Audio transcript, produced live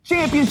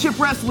Championship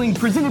Wrestling,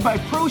 presented by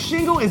Pro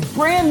Shingle, is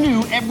brand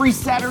new every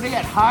Saturday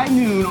at high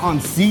noon on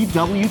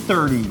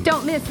CW30.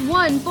 Don't miss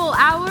one full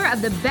hour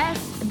of the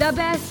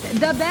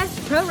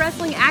best pro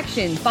wrestling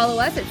action.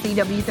 Follow us at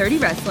CW30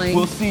 Wrestling.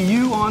 We'll see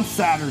you on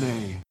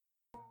Saturday.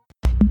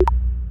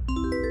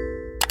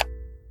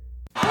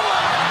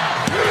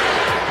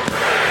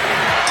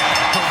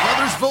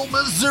 Carruthersville,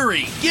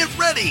 Missouri, get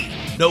ready!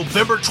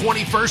 November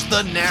 21st,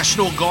 the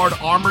National Guard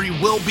Armory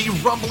will be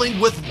rumbling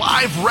with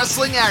live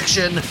wrestling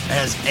action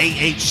as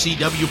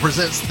AHCW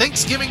presents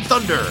Thanksgiving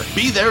Thunder.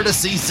 Be there to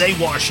see Zay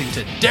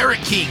Washington, Derek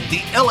King,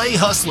 the LA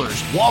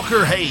Hustlers,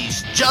 Walker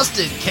Hayes,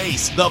 Justin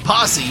Case, The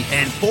Posse,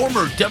 and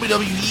former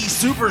WWE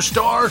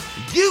superstar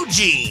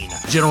Eugene.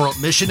 General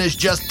admission is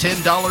just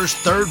 $10,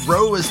 third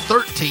row is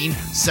 $13,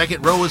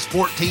 second row is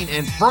 $14,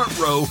 and front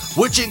row,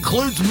 which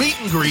includes meet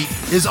and greet,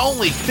 is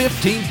only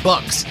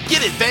 $15.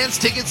 Get advance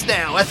tickets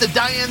now at the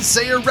Diane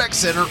Sayer Rec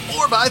Center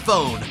or by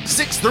phone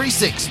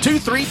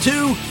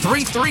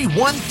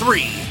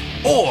 636-232-3313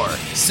 or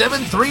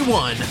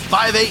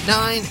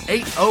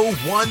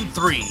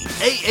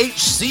 731-589-8013.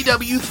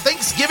 AHCW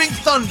Thanksgiving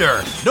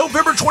Thunder,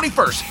 November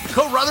 21st,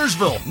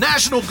 Carruthersville,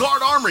 National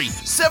Guard Armory,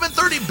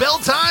 7:30 bell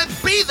time.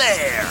 Be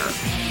there!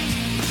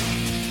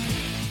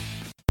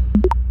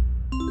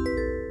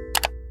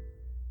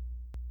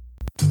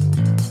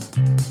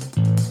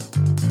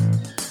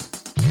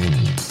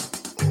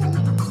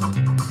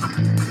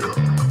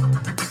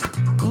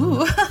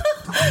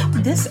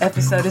 This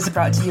episode is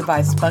brought to you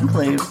by Spunk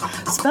Lube.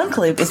 Spunk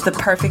Lube is the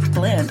perfect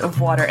blend of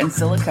water and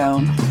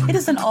silicone. It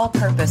is an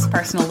all-purpose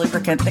personal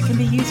lubricant that can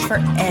be used for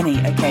any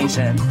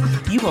occasion.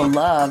 You will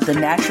love the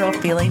natural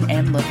feeling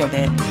and look of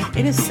it.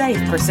 It is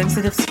safe for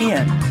sensitive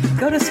skin.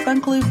 Go to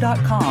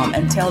spunklube.com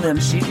and tell them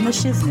Shooting the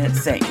Shiznit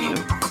sent you.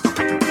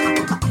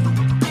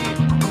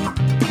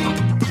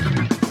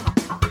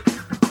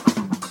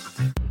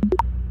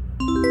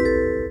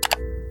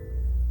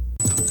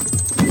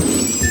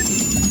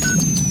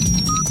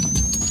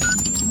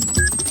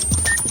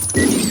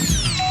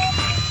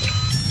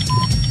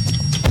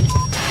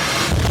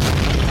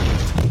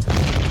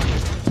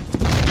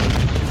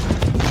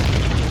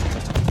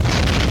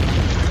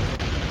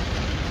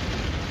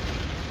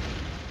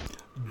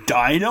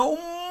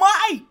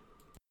 Dynamite!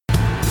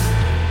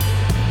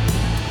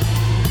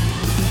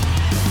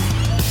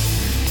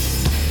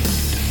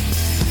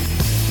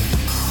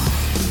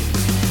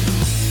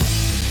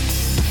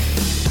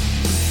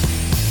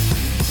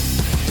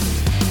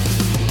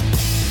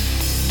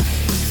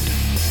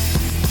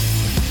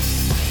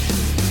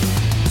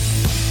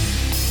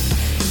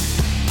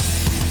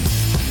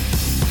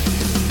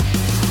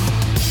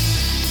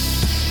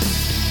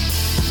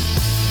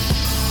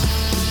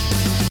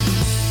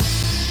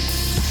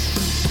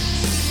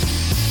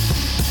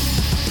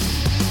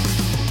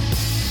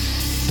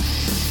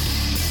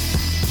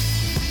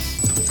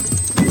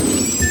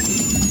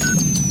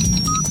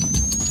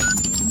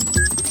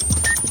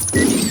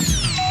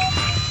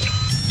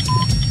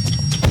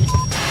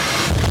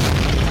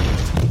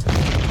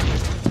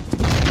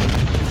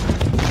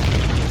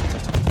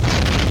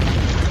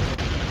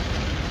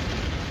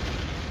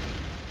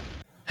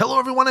 Hello,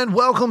 everyone, and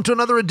welcome to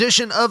another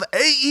edition of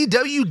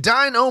AEW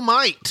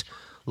Dynamite.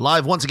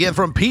 Live once again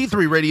from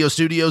P3 Radio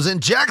Studios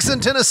in Jackson,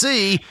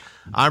 Tennessee.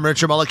 I'm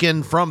Richard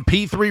Mulliken from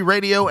P3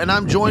 Radio, and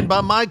I'm joined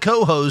by my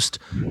co-host,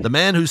 the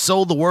man who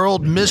sold the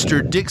world,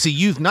 Mr. Dixie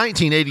Youth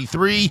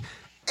 1983,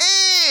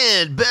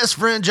 and best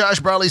friend Josh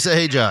Bradley. Say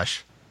hey,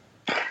 Josh.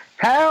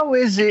 How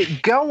is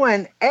it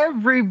going,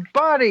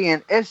 everybody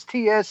in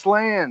STS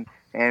land?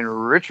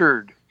 And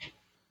Richard.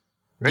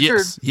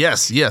 Yes.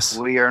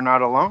 We are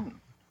not alone.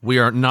 We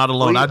are not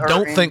alone. I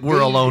don't think we're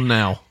alone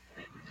now.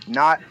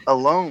 Not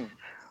alone.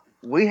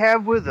 We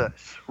have with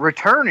us,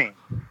 returning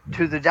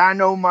to the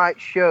Dynamite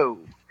show,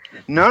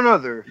 none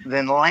other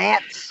than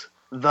Lance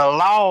the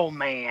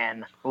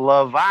Lawman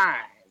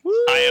Levine.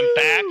 I am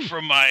back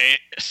from my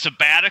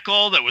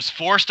sabbatical that was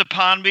forced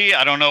upon me.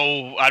 I don't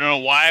know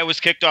why I was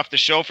kicked off the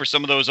show for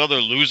some of those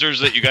other losers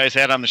that you guys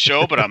had on the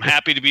show, but I'm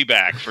happy to be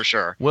back for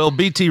sure. Well,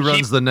 BT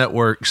runs the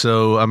network,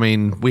 so I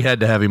mean, we had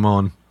to have him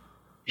on.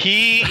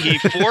 He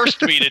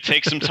forced me to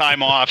take some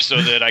time off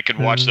so that I could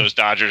watch those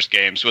Dodgers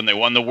games when they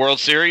won the World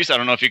Series. I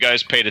don't know if you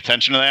guys paid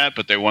attention to that,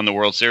 but they won the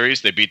World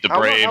Series. They beat the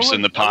Braves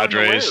and the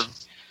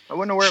Padres. I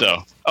wasn't aware.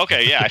 So,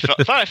 okay, yeah,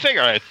 I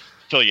figured I'd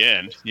fill you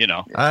in, you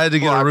know. I had to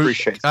get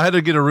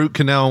a root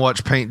canal and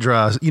watch paint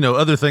dry. You know,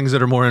 other things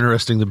that are more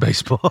interesting than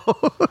baseball.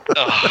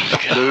 Oh,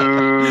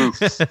 God.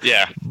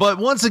 Yeah. But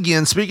once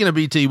again, speaking of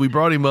BT, we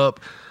brought him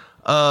up.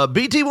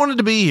 BT wanted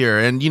to be here,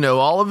 and, you know,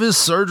 all of his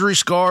surgery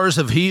scars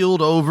have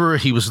healed over.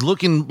 He was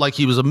looking like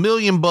he was $1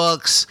 million.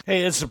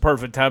 Hey, it's the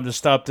perfect time to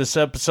stop this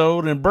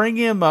episode and bring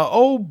in my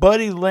old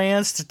buddy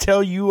Lance to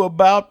tell you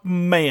about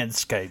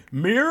Manscaped.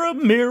 Mirror,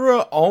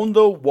 mirror on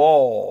the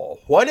wall,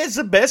 what is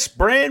the best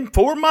brand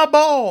for my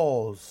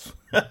balls?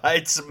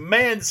 It's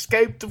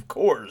Manscaped, of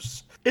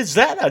course. Is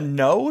that a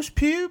nose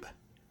pube?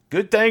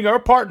 Good thing our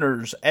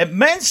partners at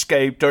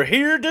Manscaped are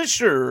here to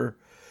assure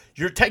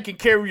you're taking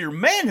care of your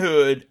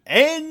manhood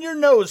and your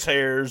nose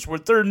hairs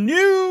with their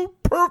new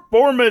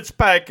Performance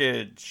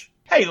Package.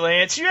 Hey,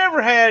 Lance, you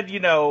ever had,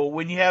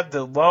 when you have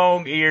the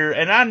long ear,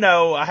 and I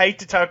know I hate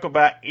to talk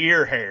about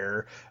ear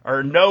hair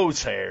or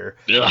nose hair,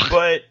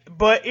 but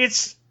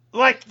it's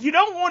like you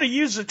don't want to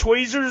use the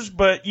tweezers,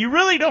 but you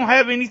really don't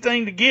have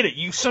anything to get it.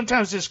 You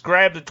sometimes just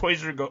grab the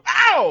tweezer and go,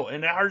 ow,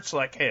 and it hurts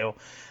like hell.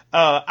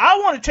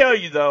 I want to tell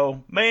you,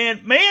 though,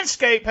 man,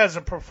 Manscaped has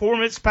a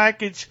Performance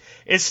Package.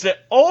 It's the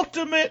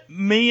ultimate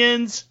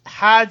men's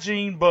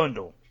hygiene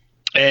bundle.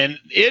 And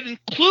it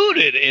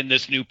included in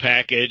this new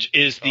package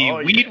is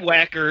the Weed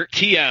Whacker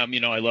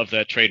TM. I love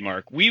that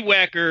trademark. Weed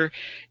Whacker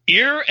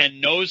ear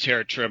and nose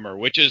hair trimmer,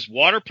 which is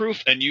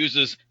waterproof and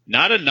uses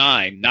not a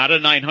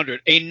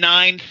 900, a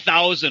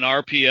 9,000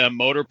 RPM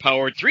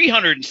motor-powered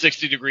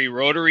 360-degree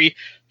rotary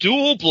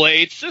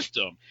dual-blade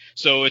system.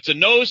 So it's a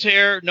nose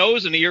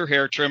and ear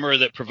hair trimmer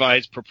that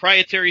provides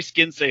proprietary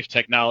skin-safe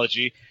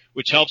technology,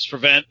 which helps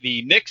prevent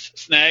the nicks,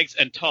 snags,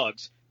 and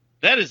tugs.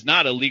 That is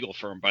not a legal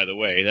firm, by the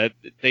way. That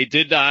they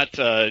did not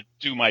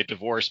do my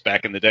divorce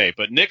back in the day.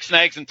 But nicks,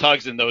 snags, and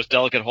tugs in those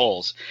delicate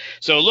holes.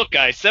 So look,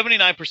 guys,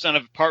 79%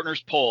 of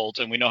partners polled,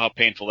 and we know how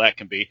painful that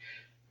can be,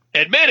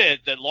 admitted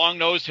that long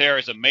nose hair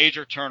is a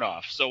major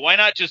turnoff. So why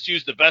not just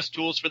use the best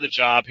tools for the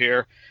job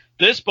here?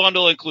 This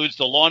bundle includes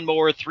the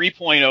Lawnmower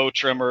 3.0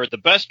 trimmer, the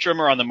best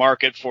trimmer on the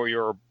market for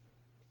your,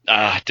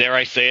 dare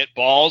I say it,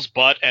 balls,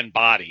 butt, and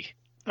body.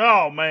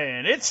 Oh,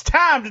 man, it's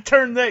time to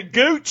turn that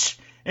gooch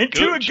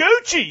into a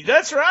Gucci.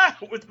 That's right,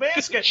 with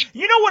Manscaped.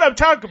 You know what I'm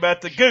talking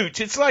about, the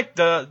gooch. It's like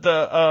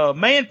the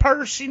man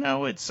purse,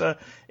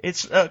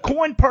 it's a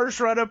coin purse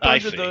right up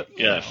under the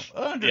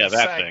the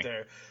sack thing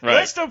there. Right.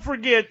 Let's don't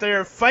forget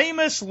their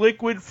famous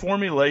liquid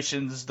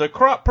formulations, the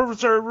Crop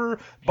Preserver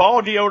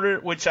Ball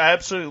Deodorant, which I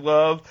absolutely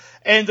love,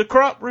 and the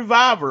Crop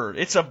Reviver.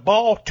 It's a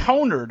ball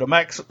toner to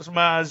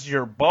maximize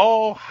your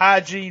ball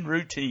hygiene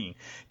routine.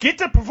 Get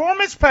the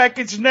Performance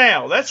Package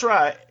now. That's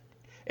right.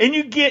 And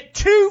you get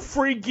 2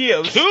 free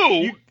gifts.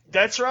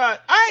 That's right.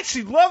 I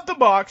actually love the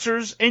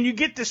boxers, and you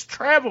get this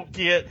travel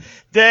kit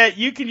that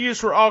you can use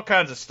for all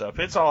kinds of stuff.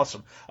 It's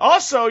awesome.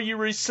 Also, you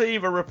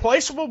receive a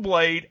replaceable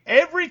blade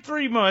every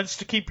 3 months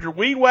to keep your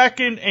weed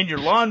whacking and your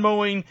lawn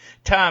mowing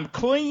time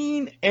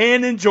clean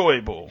and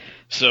enjoyable.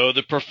 So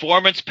the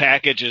Performance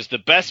Package is the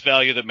best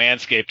value that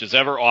Manscaped has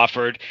ever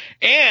offered.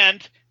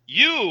 And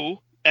you,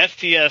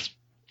 STS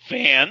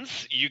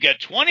fans, you get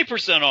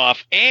 20%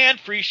 off and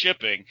free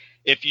shipping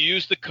if you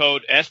use the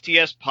code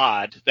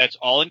STSPOD, that's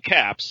all in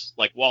caps,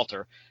 like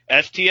Walter,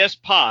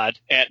 STSPOD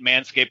at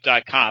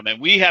manscaped.com. And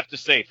we have to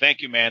say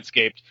thank you,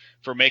 Manscaped,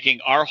 for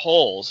making our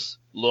holes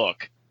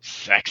look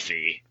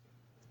sexy.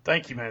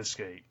 Thank you,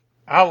 Manscaped.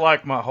 I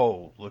like my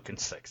hole looking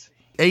sexy.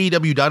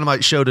 AEW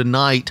Dynamite show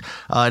tonight.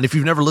 And if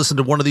you've never listened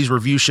to one of these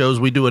review shows,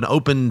 we do an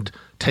open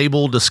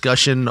table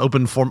discussion,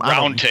 open form.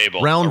 Round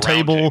table.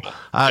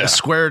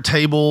 Square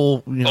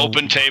table.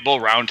 Open table,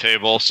 round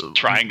table,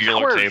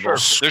 triangular table.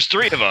 There's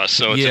 3 of us,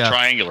 so it's a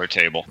triangular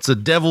table. It's a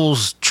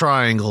devil's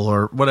triangle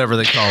or whatever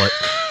they call it.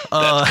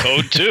 That's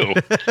code 2.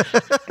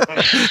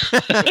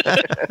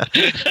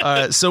 All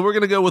right, so we're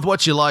going to go with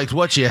what you liked,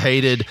 what you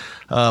hated,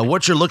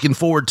 what you're looking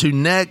forward to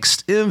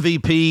next,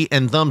 MVP,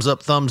 and thumbs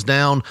up, thumbs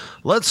down.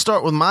 Let's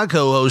start with my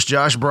co-host,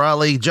 Josh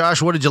Briley.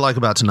 Josh, what did you like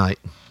about tonight?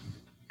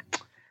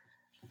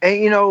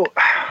 And,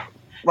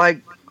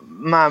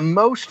 my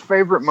most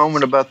favorite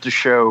moment about the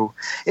show,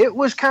 it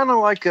was kind of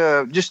like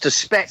just a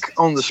speck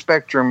on the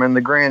spectrum in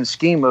the grand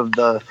scheme of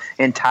the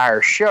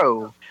entire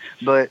show.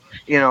 But,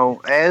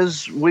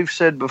 as we've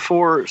said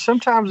before,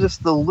 sometimes it's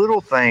the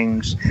little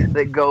things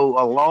that go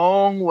a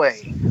long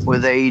way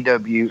with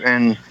AEW,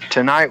 and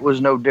tonight was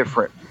no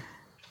different.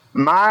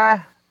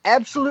 My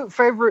absolute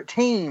favorite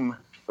team,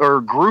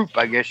 or group,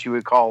 I guess you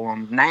would call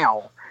them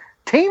now,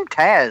 Team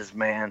Taz,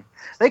 man.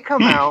 They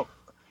come out,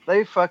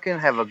 they fucking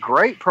have a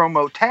great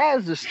promo.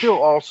 Taz is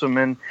still awesome,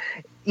 and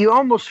you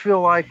almost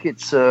feel like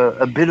it's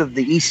a bit of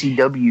the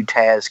ECW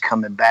Taz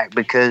coming back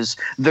because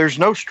there's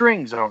no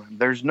strings on him.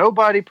 There's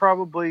nobody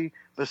probably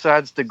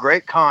besides the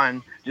Great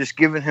Khan just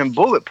giving him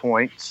bullet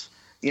points,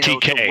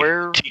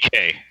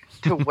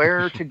 to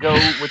where to go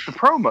with the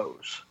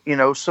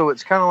promos, so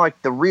it's kind of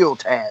like the real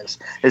Taz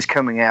is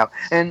coming out.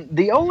 And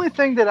the only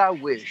thing that I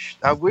wish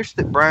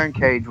that Brian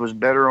Cage was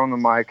better on the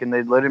mic and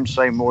they'd let him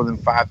say more than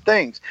 5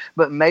 things.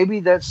 But maybe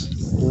that's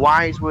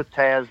wise with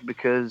Taz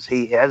because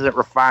he hasn't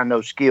refined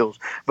those skills.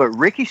 But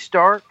Ricky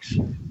Starks,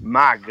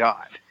 my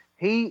God,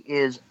 he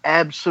is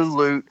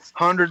absolute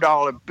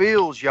 $100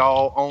 bills,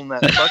 y'all, on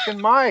that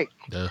fucking mic.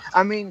 Yeah.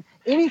 I mean,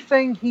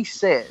 anything he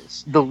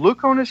says, the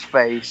look on his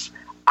face,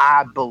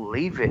 I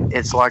believe it.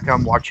 It's like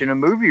I'm watching a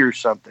movie or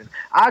something.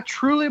 I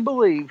truly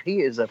believe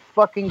he is a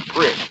fucking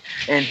prick,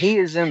 and he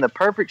is in the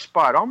perfect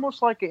spot,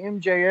 almost like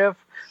an MJF,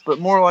 but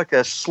more like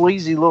a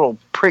sleazy little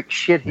prick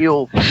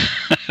shitheel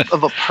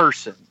of a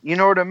person. You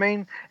know what I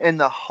mean? And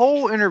the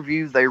whole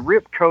interview, they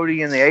ripped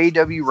Cody and the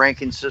AEW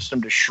ranking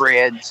system to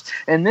shreds,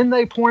 and then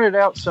they pointed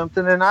out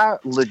something, and I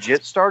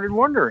legit started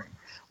wondering,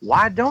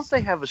 why don't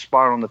they have a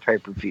spot on the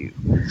pay-per-view?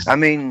 I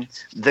mean,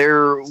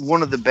 they're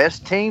one of the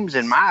best teams,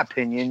 in my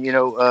opinion,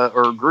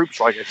 or groups,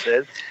 like I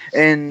said.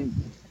 And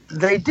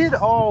they did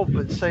all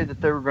but say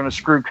that they were going to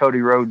screw Cody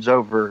Rhodes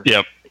over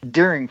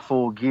during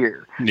Full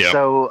Gear. Yep.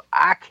 So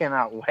I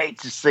cannot wait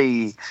to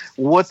see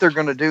what they're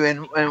going to do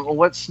and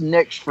what's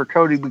next for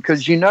Cody,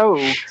 because,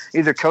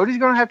 either Cody's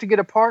going to have to get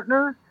a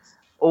partner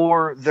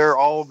or they're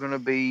all going to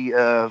be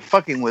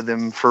fucking with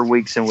him for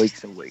weeks and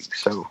weeks and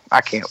weeks. So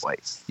I can't wait.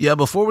 Yeah,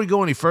 before we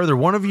go any further,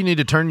 one of you need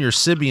to turn your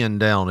Sybian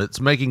down.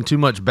 It's making too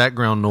much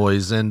background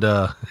noise, and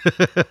I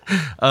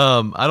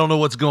don't know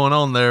what's going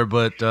on there,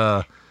 but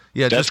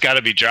that's got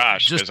to be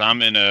Josh, because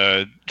I'm in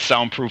a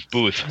soundproof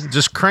booth.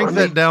 Just crank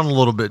that down a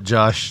little bit,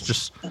 Josh.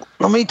 Just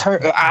let me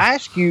turn. I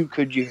asked you,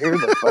 could you hear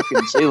the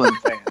fucking ceiling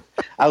fan?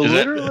 I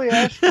literally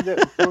asked you that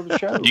before the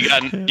show.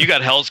 You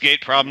got Hell's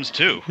Gate problems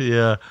too.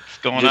 Yeah, what's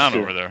going on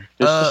over there?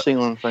 Just the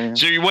ceiling fan.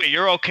 So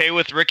you're okay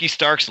with Ricky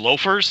Stark's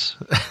loafers?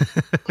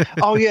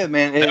 Oh yeah,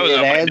 man. That was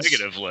on my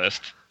negative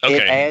list. Okay.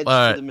 It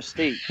adds to the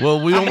mystique.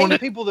 Well, we don't want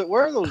people that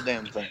wear those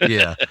damn things.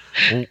 Yeah,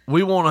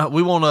 we want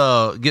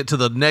to get to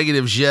the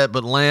negatives yet,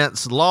 but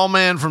Lance,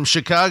 lawman from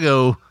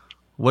Chicago,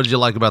 what did you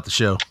like about the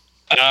show?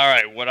 All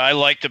right, what I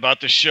liked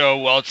about the show,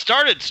 well, it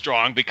started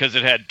strong because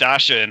it had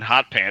Dasha in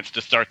hot pants to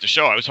start the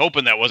show. I was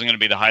hoping that wasn't going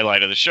to be the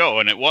highlight of the show,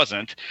 and it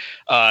wasn't.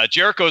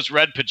 Jericho's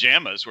red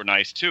pajamas were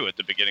nice, too, at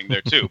the beginning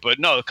there, too. But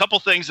no, a couple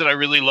things that I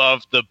really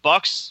loved. The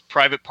Bucks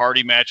private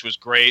party match was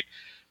great.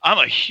 I'm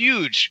a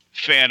huge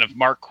fan of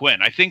Mark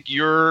Quinn. I think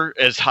you're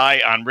as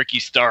high on Ricky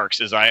Starks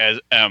as I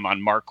am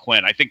on Mark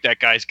Quinn. I think that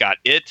guy's got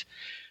it.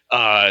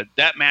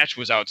 That match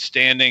was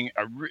outstanding.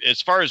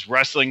 As far as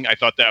wrestling, I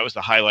thought that was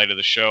the highlight of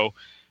the show.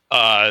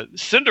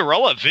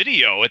 Cinderella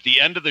video at the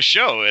end of the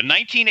show, a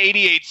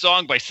 1988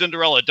 song by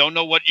Cinderella, Don't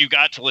Know What You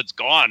Got Till It's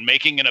Gone,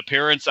 making an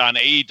appearance on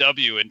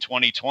AEW in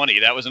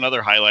 2020. That was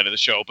another highlight of the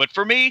show. But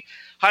for me,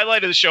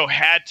 highlight of the show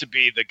had to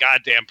be the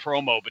goddamn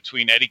promo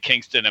between Eddie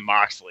Kingston and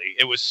Moxley.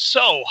 It was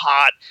so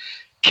hot.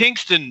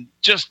 Kingston,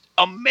 just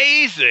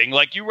amazing.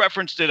 Like you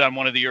referenced it on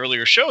one of the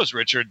earlier shows,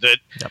 Richard, that,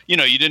 you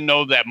didn't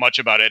know that much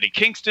about Eddie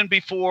Kingston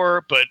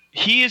before, but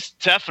he is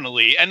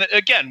definitely, and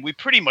again, we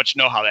pretty much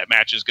know how that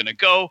match is going to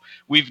go.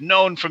 We've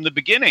known from the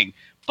beginning,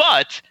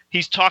 but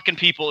he's talking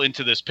people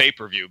into this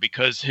pay-per-view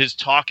because his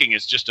talking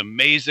is just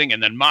amazing.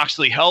 And then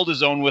Moxley held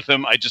his own with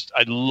him. I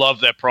love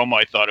that promo.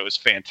 I thought it was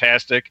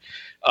fantastic.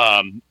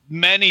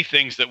 Many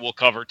things that we'll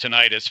cover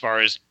tonight as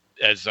far as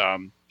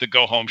the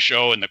go home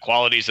show and the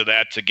qualities of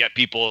that to get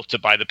people to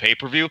buy the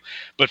pay-per-view.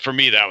 But for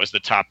me, that was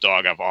the top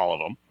dog of all of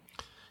them.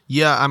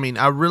 Yeah. I mean,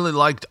 I really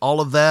liked all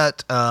of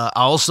that. I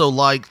also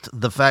liked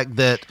the fact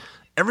that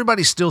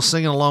everybody's still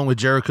singing along with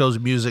Jericho's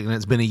music, and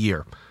it's been a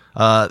year.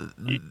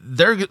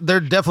 They're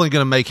definitely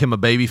going to make him a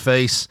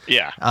babyface.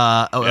 Yeah.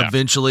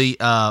 Eventually.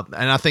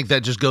 And I think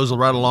that just goes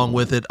right along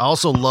with it. I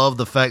also love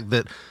the fact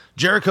that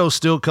Jericho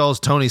still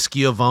calls Tony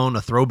Schiavone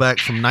a throwback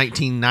from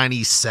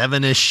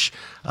 1997-ish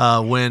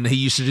when he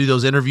used to do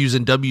those interviews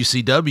in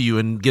WCW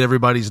and get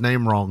everybody's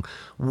name wrong.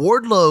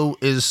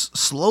 Wardlow is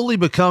slowly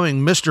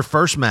becoming Mr.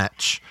 First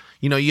Match.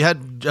 You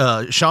had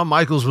Shawn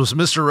Michaels was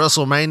Mr.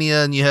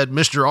 WrestleMania, and you had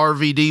Mr.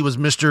 RVD was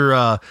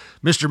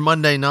Mr.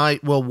 Monday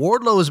Night. Well,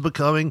 Wardlow is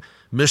becoming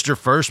Mr.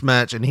 First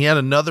Match, and he had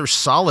another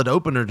solid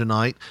opener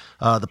tonight.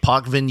 The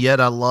Pac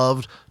vignette I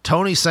loved.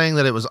 Tony saying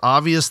that it was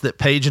obvious that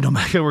Paige and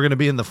Omega were going to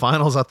be in the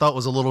finals, I thought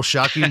was a little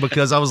shocking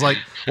because I was like,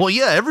 well,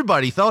 yeah,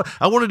 everybody thought.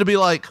 I wanted to be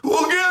like,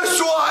 well, guess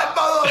what,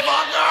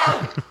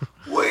 motherfucker?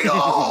 We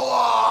all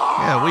are.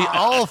 Yeah, we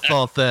all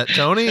thought that,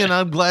 Tony, and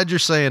I'm glad you're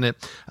saying it.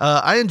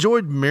 I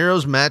enjoyed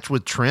Miro's match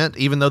with Trent,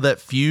 even though that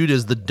feud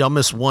is the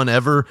dumbest one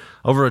ever,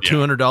 over a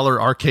 $200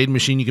 arcade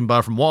machine you can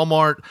buy from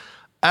Walmart.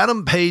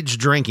 Adam Page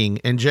drinking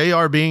and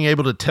JR being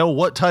able to tell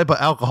what type of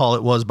alcohol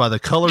it was by the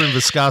color and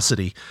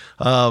viscosity.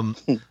 I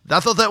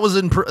thought that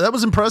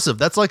was impressive.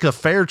 That's like a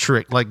fair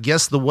trick, like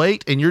guess the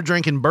weight and you're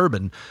drinking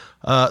bourbon.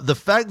 The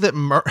fact that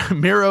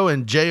Miro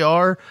and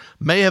JR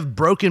may have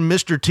broken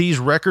Mr. T's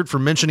record for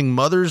mentioning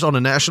mothers on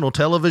a national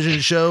television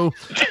show.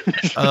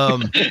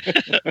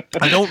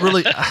 I don't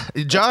really,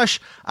 Josh,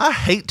 I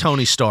hate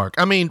Tony Stark.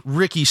 I mean,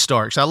 Ricky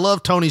Starks. I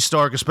love Tony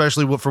Stark,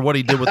 especially for what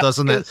he did with us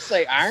in that,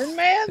 say Iron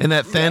Man? In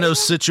that Thanos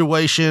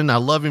situation. I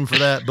love him for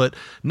that, but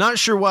not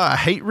sure why I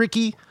hate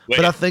Ricky.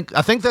 But I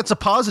think that's a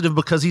positive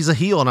because he's a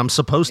heel and I'm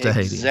supposed to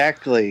hate him.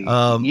 Exactly.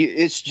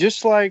 It's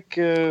just like,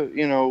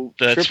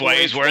 That's why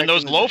he's wearing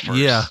those loafers.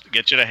 Yeah. To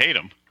get you to hate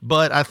him.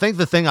 But I think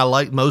the thing I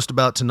liked most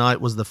about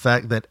tonight was the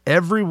fact that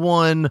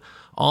everyone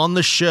on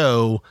the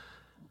show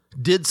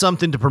did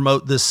something to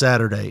promote this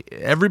Saturday.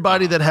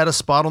 Everybody that had a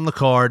spot on the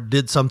card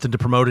did something to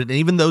promote it. And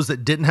even those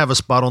that didn't have a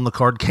spot on the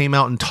card came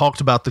out and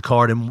talked about the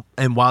card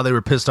and why they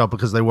were pissed off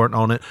because they weren't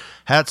on it.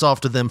 Hats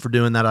off to them for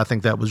doing that. I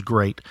think that was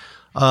great.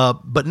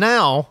 But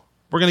now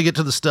we're going to get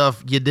to the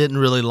stuff you didn't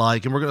really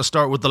like, and we're going to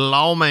start with the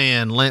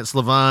lawman, Lance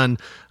Levine.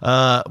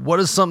 What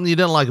is something you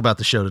didn't like about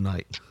the show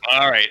tonight?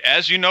 All right.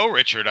 As you know,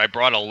 Richard, I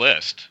brought a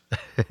list.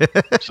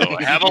 So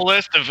I have a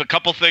list of a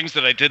couple things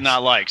that I did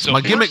not like. So my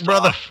gimmick,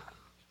 brother.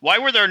 Why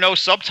were there no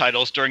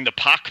subtitles during the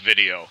Pac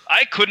video?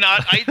 I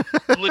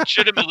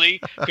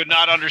legitimately could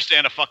not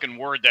understand a fucking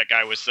word that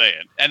guy was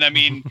saying. And I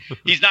mean,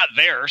 he's not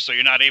there, so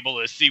you're not able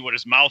to see what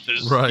his mouth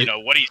is, right.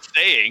 What he's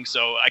saying.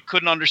 So I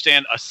couldn't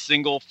understand a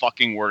single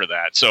fucking word of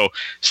that. So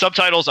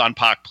subtitles on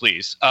Pac,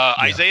 please.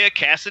 Isaiah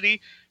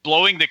Cassidy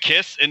blowing the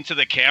kiss into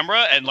the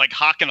camera and like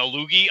hocking a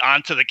loogie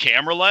onto the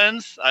camera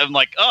lens. I'm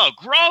like, oh,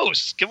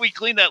 gross. Can we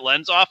clean that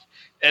lens off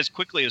as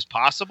quickly as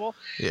possible?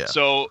 Yeah.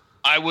 So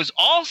I was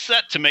all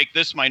set to make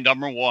this my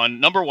number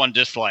one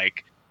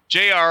dislike.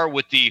 JR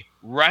with the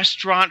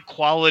restaurant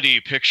quality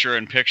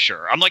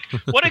picture-in-picture. I'm like,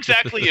 what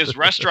exactly is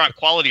restaurant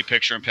quality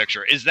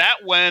picture-in-picture? Is that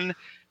when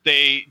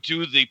they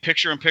do the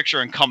picture-in-picture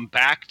and come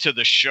back to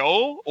the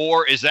show?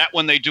 Or is that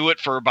when they do it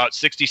for about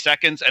 60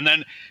 seconds and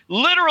then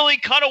literally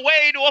cut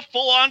away to a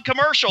full-on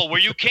commercial where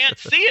you can't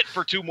see it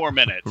for 2 more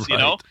minutes,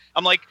 Right.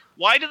 I'm like,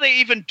 why do they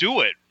even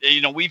do it?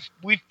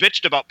 We've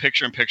bitched about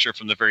picture-in-picture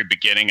from the very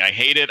beginning. I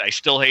hate it. I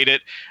still hate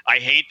it. I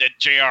hate that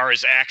JR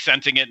is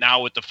accenting it now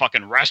with the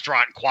fucking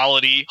restaurant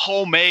quality,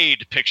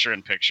 homemade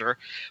picture-in-picture.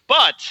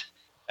 But,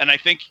 and I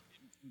think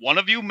one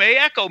of you may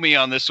echo me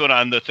on this one,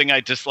 on the thing I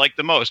disliked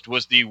the most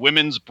was the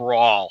women's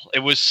brawl. It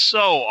was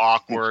so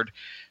awkward.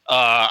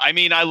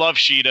 I love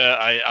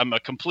Shida. I'm a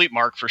complete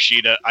mark for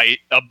Shida. I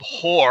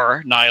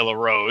abhor Nyla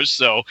Rose,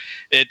 so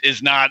it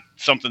is not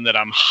something that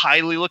I'm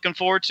highly looking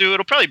forward to.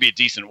 It'll probably be a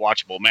decent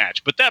watchable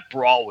match, but that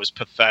brawl was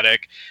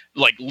pathetic.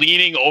 Like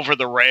leaning over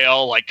the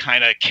rail, like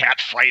kind of cat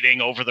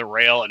fighting over the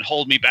rail and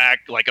hold me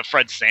back like a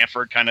Fred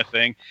Sanford kind of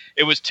thing.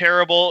 It was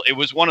terrible. It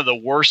was one of the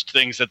worst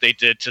things that they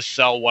did to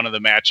sell one of the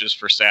matches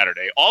for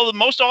Saturday. All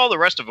the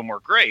rest of them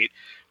were great,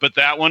 but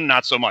that one,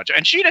 not so much.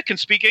 And Shida can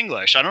speak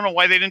English. I don't know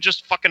why they didn't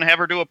just fucking have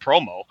her do a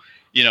promo,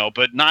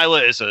 but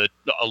Nyla is a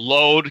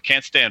load.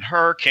 Can't stand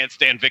her. Can't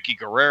stand Vicky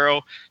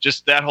Guerrero.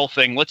 Just that whole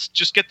thing. Let's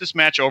just get this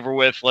match over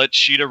with. Let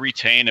Shida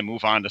retain and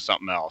move on to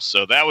something else.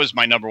 So that was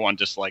my number one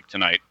dislike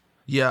tonight.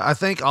 Yeah, I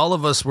think all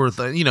of us were,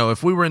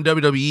 if we were in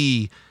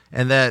WWE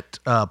and that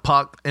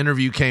Pac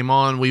interview came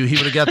on, he would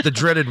have got the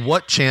dreaded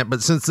what chant,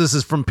 but since this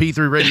is from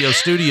P3 Radio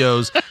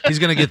Studios, he's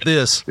going to get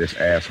this. This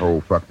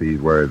asshole fuck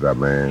these words up,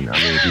 man. I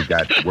mean, he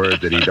got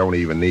words that he don't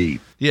even need.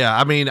 Yeah,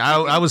 I mean,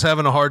 I was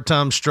having a hard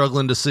time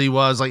struggling to see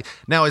why. I was like,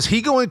 now, is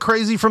he going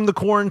crazy from the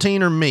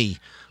quarantine or me?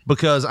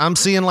 Because I'm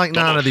seeing like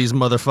 9 of these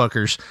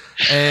motherfuckers,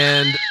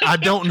 and I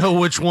don't know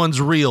which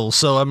one's real.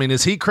 So, I mean,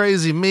 is he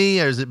crazy,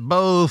 me, or is it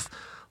both?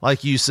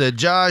 Like you said,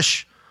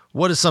 Josh,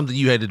 what is something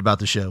you hated about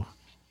the show?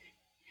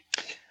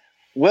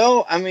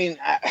 Well, I mean,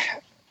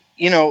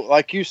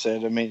 like you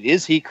said, I mean,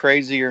 is he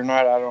crazy or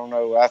not? I don't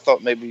know. I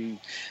thought maybe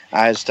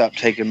I had stopped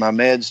taking my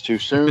meds too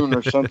soon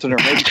or something, or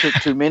maybe took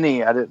too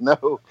many. I didn't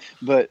know.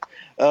 But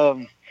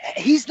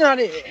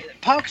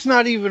Pac's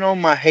not even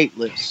on my hate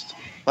list.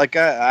 Like,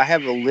 I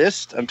have a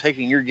list. I'm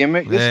taking your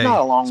gimmick. It's not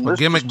a long list.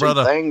 Gimmick,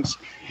 brother. Things.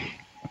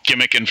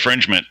 Gimmick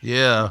infringement.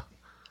 Yeah.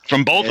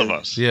 From both of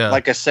us. Yeah.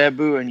 Like a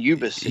Sabu and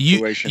Ubis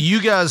situation.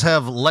 You guys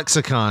have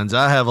lexicons.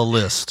 I have a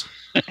list.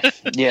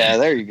 Yeah,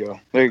 there you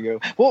go.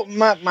 Well,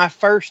 my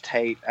first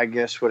hate, I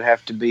guess, would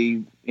have to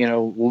be,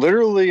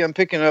 literally I'm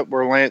picking up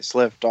where Lance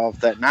left off,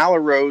 that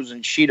Nyla Rose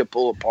and Shida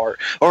pull apart,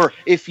 or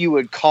if you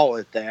would call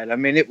it that. I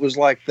mean, it was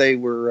like they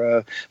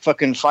were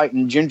fucking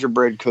fighting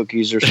gingerbread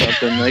cookies or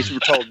something. They were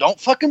told, don't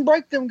fucking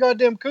break them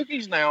goddamn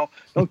cookies now.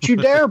 Don't you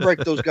dare break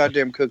those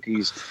goddamn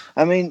cookies.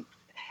 I mean,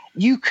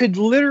 you could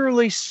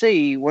literally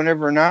see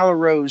whenever Nyla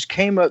Rose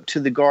came up to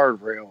the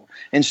guardrail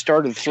and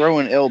started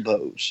throwing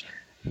elbows.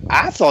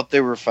 I thought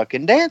they were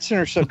fucking dancing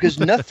or something because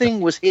nothing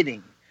was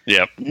hitting.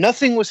 Yep.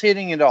 Nothing was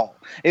hitting at all.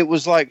 It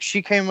was like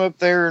she came up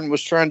there and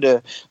was trying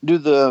to do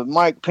the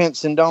Mike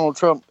Pence and Donald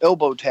Trump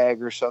elbow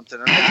tag or something.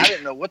 I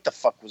didn't know what the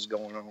fuck was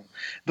going on.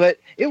 But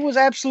it was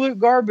absolute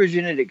garbage,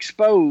 and it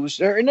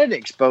exposed, or not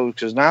exposed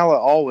because Nyla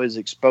always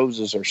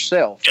exposes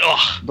herself.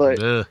 Ugh.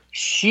 But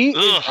she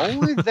is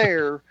only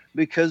there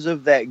because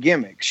of that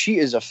gimmick. She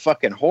is a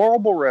fucking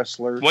horrible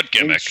wrestler. What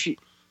gimmick?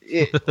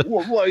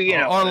 Or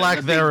lack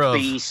thereof.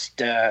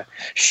 Beast.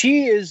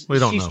 She's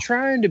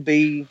trying to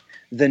be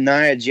the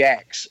Nia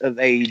Jax of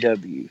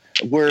AEW,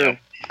 where,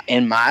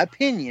 in my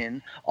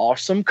opinion,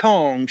 Awesome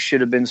Kong should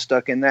have been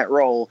stuck in that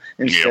role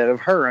instead of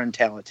her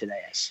untalented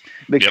ass.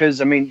 Because,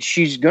 I mean,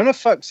 she's going to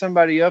fuck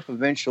somebody up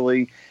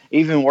eventually,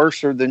 even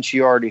worse than she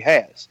already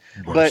has.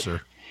 But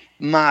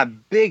my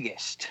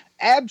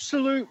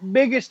absolute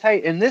biggest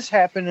hate, and this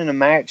happened in a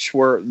match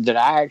that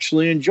I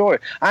actually enjoyed.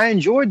 I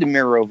enjoyed the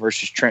Miro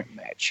versus Trent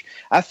match.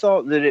 I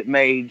thought that it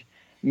made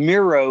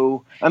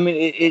Miro, I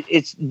mean,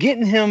 it's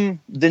getting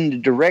him in the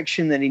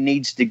direction that he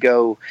needs to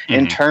go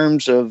in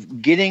terms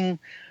of getting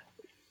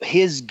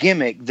his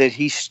gimmick that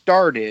he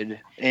started.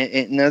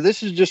 And now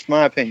this is just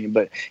my opinion,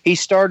 but he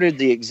started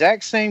the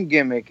exact same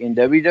gimmick in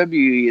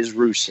WWE as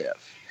Rusev,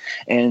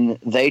 and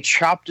they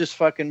chopped his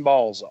fucking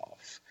balls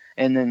off.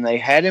 And then they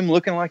had him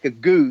looking like a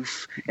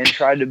goof and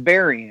tried to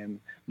bury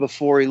him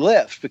before he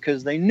left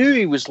because they knew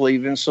he was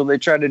leaving. So they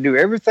tried to do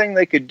everything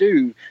they could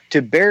do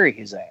to bury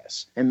his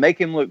ass and make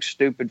him look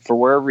stupid for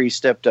wherever he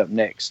stepped up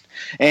next.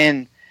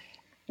 And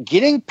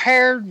getting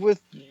paired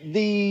with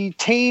the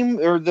team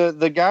or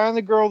the guy and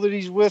the girl that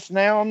he's with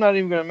now, I'm not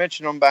even going to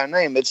mention them by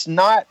name.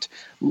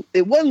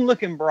 It wasn't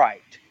looking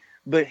bright,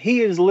 but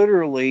he is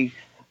literally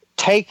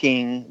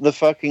taking the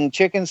fucking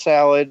chicken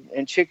salad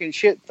and chicken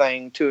shit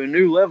thing to a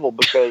new level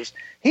because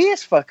he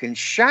is fucking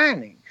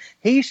shining.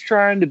 He's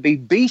trying to be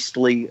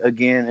beastly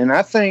again. And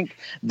I think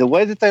the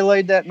way that they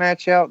laid that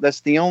match out,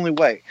 that's the only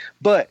way.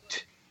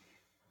 But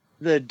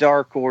the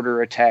Dark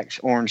Order attacks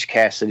Orange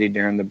Cassidy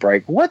during the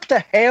break. What the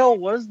hell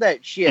was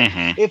that shit?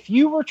 Mm-hmm. If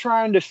you were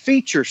trying to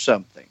feature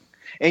something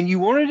and you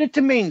wanted it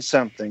to mean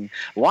something,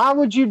 why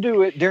would you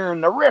do it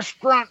during the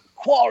restaurant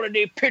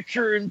quality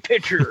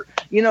picture-in-picture?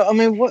 You know, I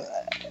mean, what?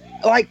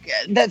 Like,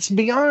 that's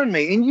beyond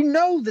me. And you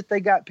know that they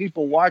got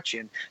people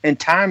watching and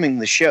timing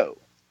the show.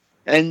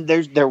 And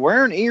they're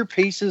wearing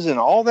earpieces and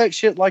all that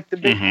shit like the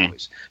big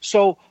boys.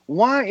 So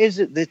why is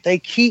it that they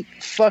keep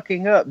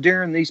fucking up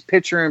during these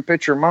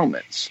picture-in-picture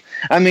moments?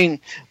 I mean,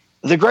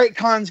 the Great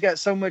Khan's got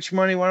so much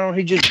money. Why don't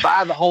he just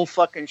buy the whole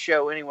fucking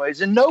show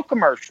anyways? And no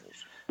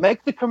commercials.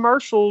 Make the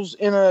commercials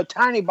in a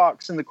tiny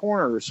box in the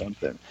corner or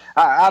something.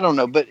 I don't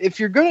know. But if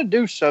you're going to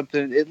do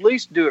something, at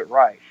least do it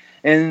right.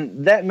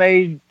 And that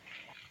made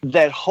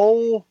that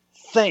whole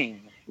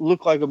thing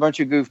look like a bunch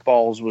of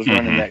goofballs was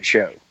running that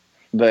show.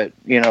 But,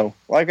 you know,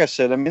 like I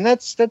said, I mean,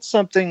 that's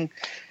something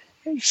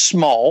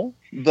small,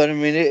 but I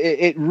mean,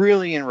 it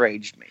really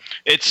enraged me.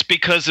 It's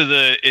because of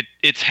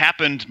it's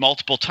happened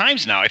multiple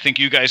times now. I think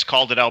you guys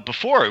called it out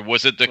before.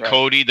 Was it the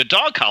Cody, the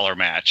dog collar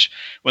match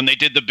when they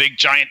did the big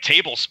giant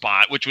table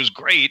spot, which was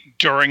great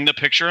during the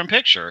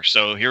picture-in-picture.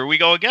 So here we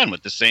go again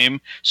with the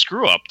same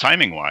screw up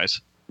timing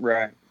wise.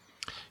 Right.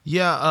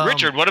 Yeah,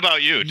 Richard, what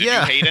about you? Did you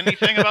hate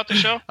anything about the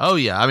show? Oh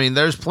yeah, I mean,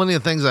 there's plenty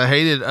of things I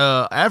hated.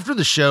 After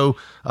the show,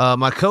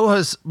 my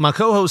co-host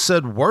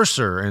said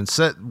worser and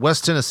set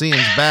West Tennesseans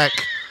back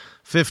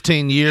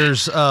 15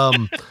 years.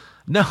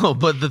 No,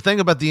 but the thing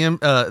about the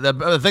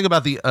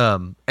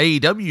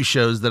AEW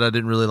shows that I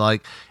didn't really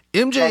like,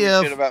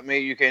 MJF. Shit about me,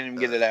 you can't even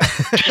get it out.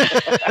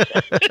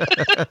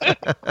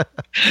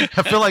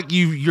 I feel like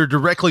you're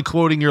directly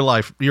quoting your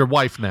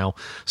wife now.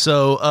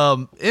 So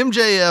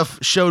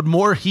MJF showed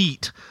more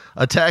heat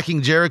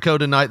attacking Jericho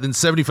tonight than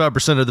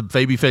 75% of the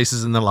baby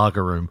faces in the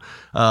locker room.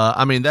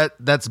 I mean,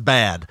 that's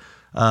bad.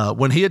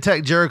 When he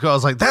attacked Jericho, I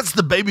was like, that's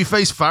the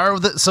babyface fire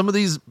that some of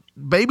these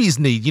babies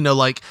need. You know,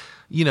 like,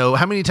 you know,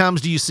 how many times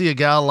do you see a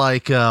guy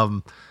like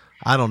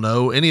I don't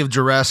know, any of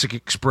Jurassic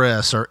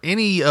Express or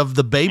any of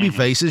the baby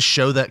faces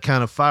show that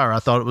kind of fire? I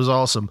thought it was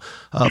awesome.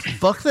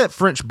 Fuck that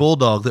French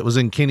bulldog that was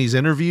in Kenny's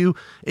interview.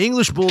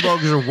 English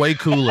bulldogs are way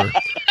cooler.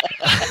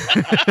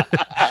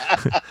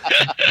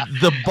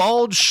 The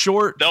bald,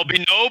 short. There'll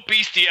be no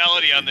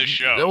bestiality on this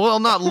show.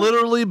 Well, not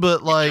literally,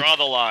 but like. Draw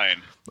the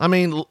line. I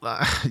mean,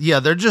 yeah,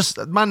 they're just,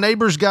 my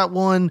neighbor's got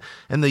one,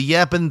 and the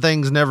yapping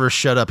things never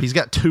shut up. He's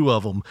got two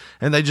of them,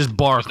 and they just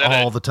bark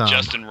all the time.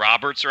 Justin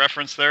Roberts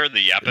reference there, the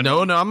yapping? No,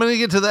 I'm going to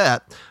get to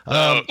that.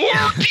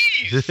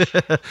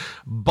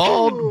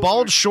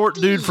 Bald, short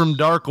dude from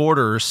Dark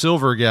Order,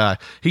 silver guy.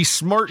 He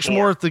smirks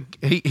more at the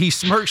he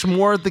smirks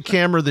more at the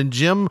camera than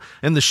Jim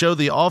in the show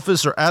The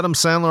Office or Adam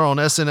Sandler on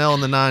SNL in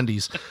the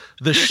 90s.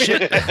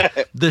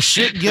 The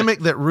shit gimmick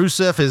that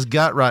Rusev has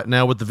got right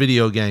now with the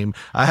video game.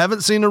 I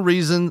haven't seen a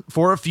reason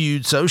for a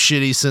feud so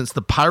shitty since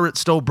the pirate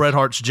stole Bret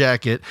Hart's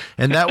jacket,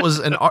 and that was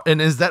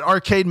and is that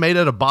arcade made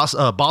out of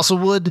balsa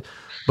wood?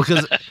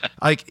 Because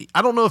like,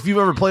 I don't know if you've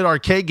ever played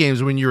arcade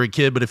games when you were a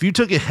kid, but if you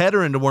took a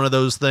header into one of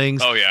those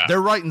things,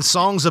 they're writing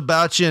songs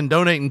about you and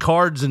donating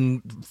cards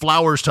and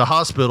flowers to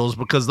hospitals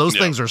because those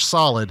things are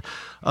solid.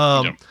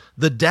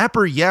 The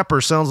Dapper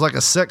Yapper sounds like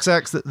a sex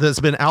act that's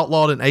been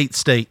outlawed in 8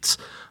 states.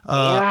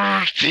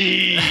 I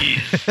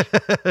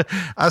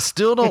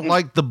still don't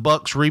like the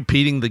Bucks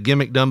repeating the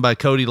gimmick done by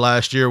Cody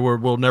last year where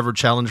we'll never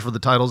challenge for the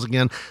titles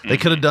again. They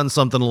could have done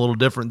something a little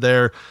different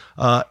there.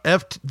 The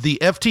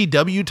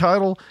FTW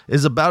title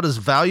is about as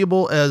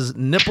valuable as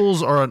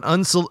nipples or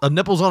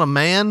nipples on a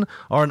man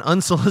or an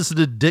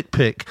unsolicited dick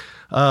pic.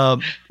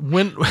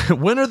 When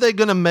are they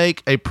going to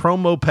make a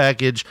promo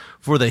package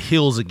for the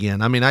heels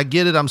again? I mean, I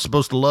get it. I'm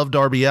supposed to love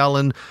Darby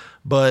Allin,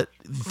 but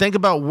think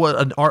about what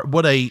an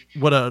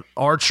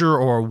Archer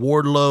or a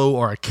Wardlow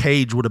or a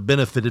Cage would have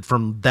benefited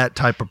from that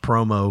type of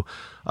promo.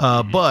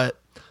 But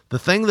the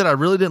thing that I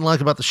really didn't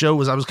like about the show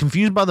was I was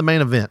confused by the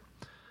main event.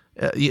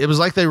 It was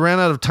like they ran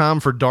out of time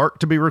for Dark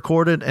to be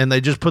recorded, and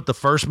they just put the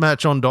first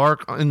match on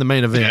Dark in the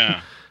main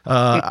event.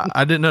 Yeah.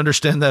 I didn't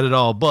understand that at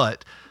all,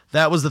 but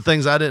that was the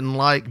things I didn't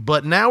like.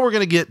 But now we're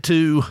going to get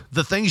to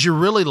the things you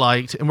really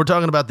liked, and we're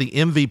talking about the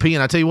MVP.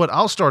 And I tell you what,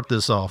 I'll start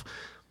this off.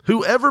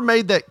 Whoever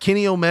made that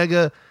Kenny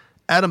Omega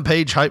Adam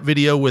Page hype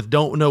video with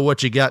 "Don't Know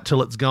What You Got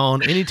Till It's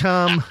Gone,"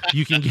 anytime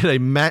you can get a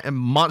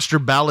Monster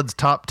Ballads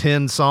top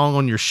 10 song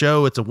on your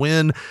show, it's a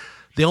win.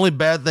 The only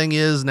bad thing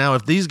is now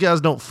if these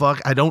guys don't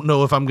fuck, I don't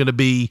know if I'm going to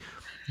be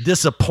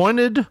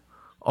disappointed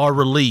or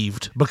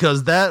relieved,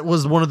 because that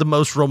was one of the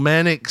most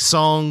romantic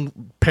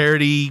song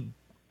parody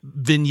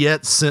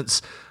vignettes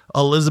since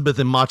Elizabeth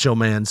and Macho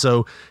Man.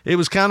 So it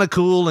was kind of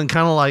cool and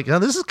kind of like, oh,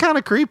 this is kind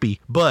of creepy,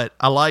 but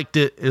I liked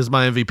it. It was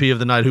my MVP of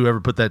the night, whoever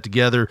put that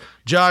together.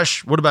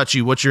 Josh, what about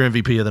you? What's your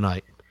MVP of the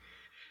night?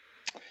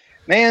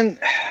 Man,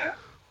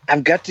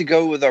 I've got to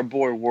go with our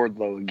boy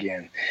Wardlow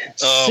again.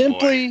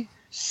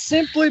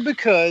 Simply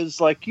because,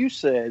 like you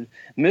said,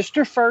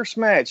 Mr. First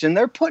Match, and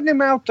they're putting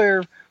him out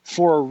there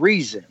for a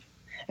reason.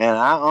 And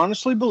I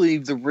honestly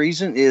believe the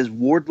reason is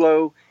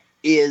Wardlow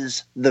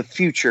is the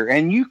future.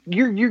 And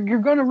you're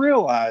going to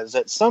realize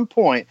at some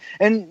point,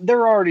 and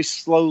they're already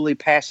slowly,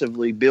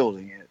 passively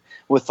building it,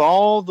 with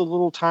all the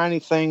little tiny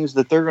things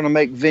that they're going to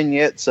make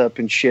vignettes up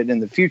and shit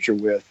in the future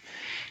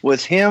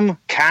with him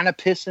kind of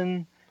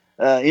pissing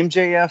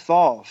MJF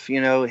off.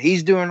 You know,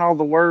 he's doing all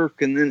the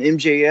work, and then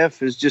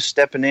MJF is just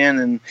stepping in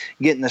and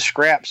getting the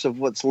scraps of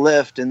what's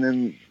left, and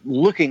then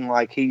looking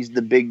like he's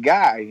the big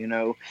guy, you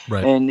know.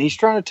 Right. And he's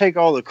trying to take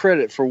all the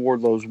credit for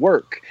Wardlow's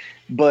work.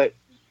 But,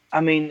 I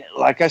mean,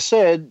 like I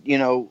said, you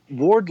know,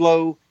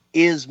 Wardlow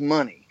is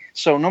money.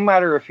 So no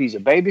matter if he's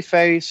a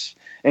babyface,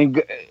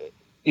 and,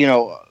 you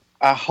know,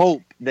 I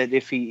hope that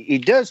if he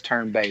does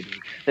turn baby,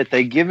 that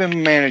they give him a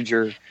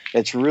manager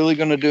that's really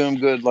going to do him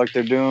good, like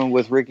they're doing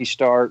with Ricky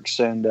Starks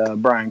and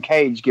Brian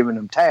Cage giving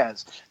him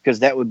Taz, because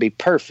that would be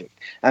perfect.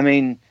 I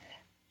mean,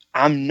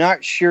 I'm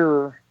not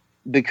sure,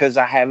 because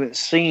I haven't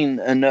seen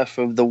enough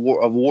of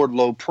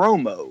Wardlow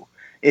promo,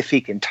 if he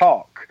can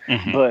talk.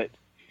 Mm-hmm. But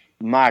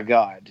my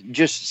God,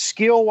 just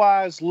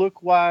skill-wise,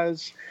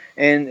 look-wise,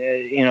 and,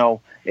 you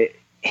know,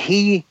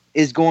 he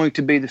is going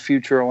to be the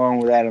future along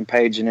with Adam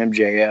Page and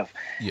MJF.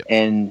 Yep.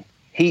 And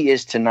he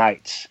is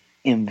tonight's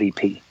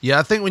MVP. Yeah,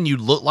 I think when you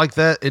look like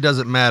that, it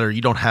doesn't matter.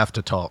 You don't have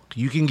to talk.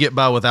 You can get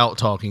by without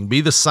talking.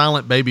 Be the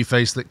silent baby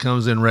face that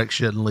comes in, wrecks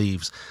shit, and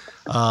leaves.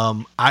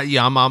 I'm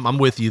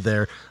with you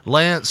there.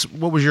 Lance,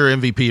 what was your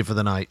MVP for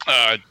the night?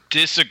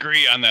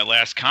 Disagree on that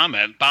last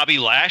comment. Bobby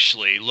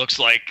Lashley looks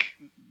like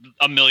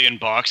 $1 million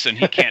and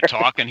he can't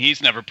talk, and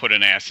he's never put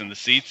an ass in the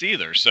seats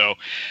either. So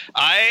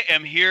I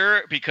am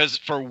here because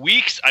for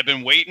weeks I've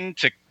been waiting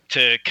to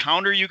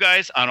counter you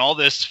guys on all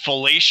this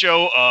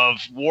fellatio of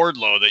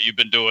Wardlow that you've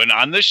been doing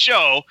on this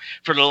show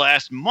for the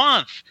last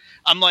month.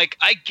 I'm like,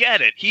 I get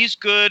it. He's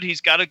good.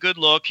 He's got a good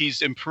look.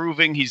 He's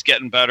improving. He's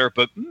getting better.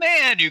 But,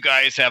 man, you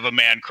guys have a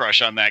man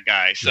crush on that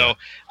guy. So yeah.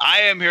 I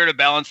am here to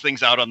balance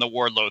things out on the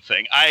Wardlow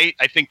thing. I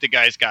think the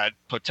guy's got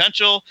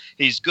potential.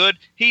 He's good.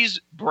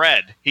 He's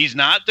bread. He's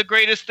not the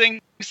greatest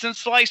thing since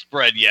sliced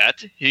bread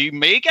yet. He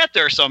may get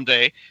there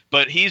someday,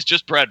 but he's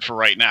just bread for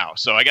right now.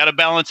 So I got to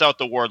balance out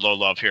the Wardlow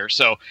love here.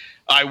 So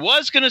I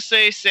was going to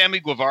say Sammy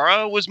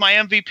Guevara was my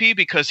MVP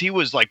because he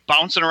was like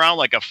bouncing around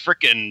like a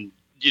freaking,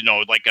 you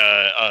know, like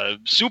a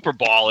Super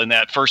Ball in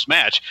that first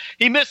match.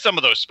 He missed some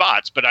of those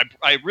spots, but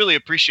I really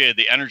appreciated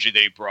the energy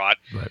they brought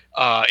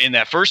in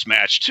that first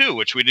match too,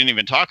 which we didn't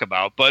even talk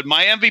about. But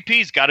my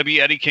MVP's got to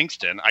be Eddie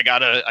Kingston. I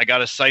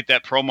gotta cite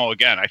that promo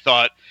again. I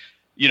thought,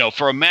 you know,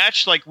 for a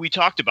match like we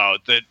talked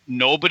about that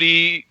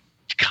nobody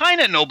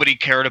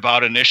cared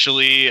about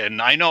initially,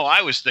 and I know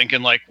I was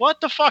thinking like, what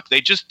the fuck?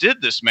 They just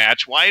did this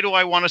match. Why do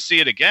I want to see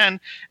it again?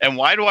 And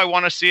why do I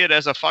want to see it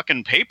as a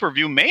fucking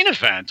pay-per-view main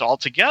event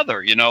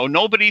altogether? You know,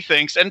 nobody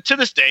thinks, and to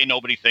this day,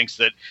 nobody thinks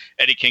that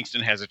Eddie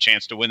Kingston has a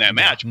chance to win that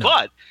match. No.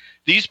 But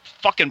these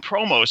fucking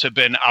promos have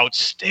been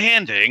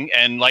outstanding.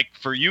 And like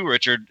for you,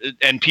 Richard,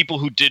 and people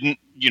who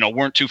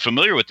weren't too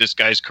familiar with this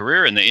guy's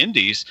career in the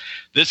indies,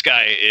 this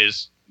guy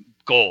is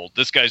gold.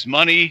 This guy's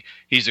money.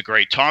 He's a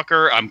great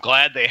talker. I'm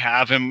glad they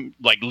have him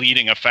like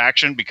leading a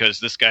faction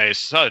because this guy is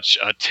such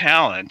a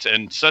talent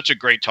and such a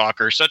great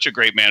talker, such a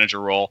great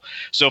manager role.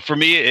 So for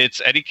me,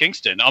 it's Eddie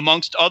Kingston.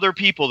 Amongst other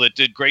people that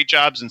did great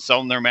jobs in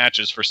selling their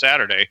matches for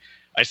Saturday,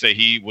 I say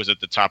he was at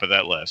the top of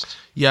that list.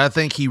 Yeah, I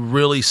think he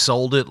really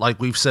sold it.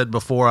 Like we've said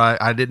before,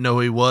 I didn't know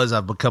who he was.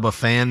 I've become a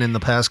fan in the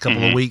past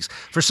couple of weeks.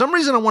 For some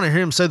reason, I want to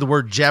hear him say the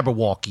word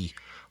Jabberwocky.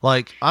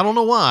 Like, I don't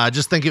know why. I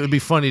just think it would be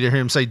funny to hear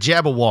him say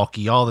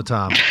Jabberwocky all the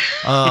time.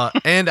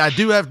 And I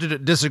do have to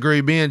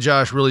disagree. Me and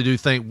Josh really do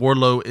think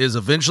Wardlow is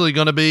eventually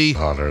going to be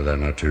hotter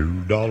than a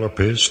 $2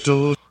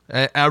 pistol.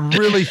 I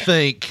really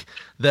think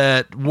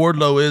that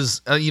Wardlow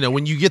is,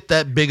 when you get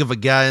that big of a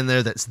guy in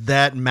there that's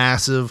that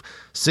massive,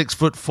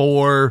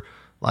 6'4",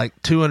 like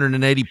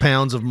 280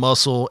 pounds of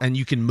muscle, and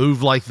you can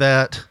move like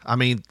that. I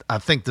mean, I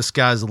think the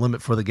sky's the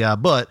limit for the guy,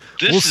 but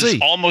we'll see. This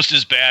is almost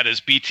as bad as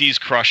BT's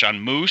crush on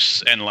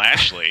Moose and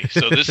Lashley.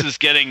 So this is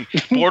getting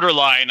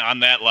borderline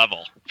on that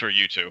level for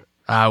you two.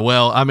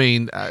 Well, I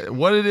mean,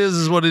 what it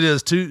is what it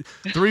is.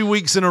 3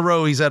 weeks in a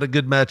row, he's had a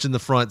good match in the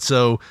front.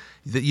 So,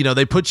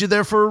 they put you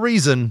there for a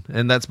reason,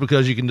 and that's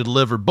because you can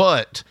deliver.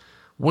 But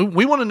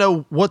we want to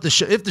know what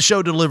if the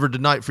show delivered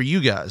tonight for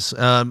you guys.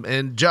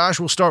 And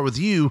Josh, we'll start with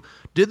you.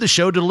 Did the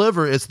show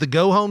deliver? It's the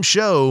go home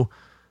show.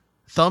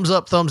 Thumbs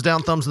up, thumbs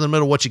down, thumbs in the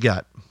middle. What you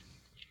got?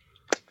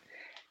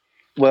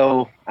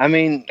 Well, I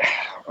mean,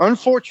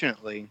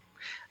 unfortunately,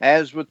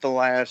 as with the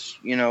last,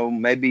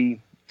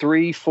 maybe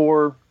 3,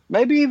 4,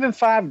 maybe even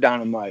 5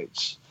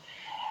 Dynamites,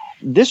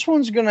 this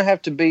one's going to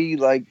have to be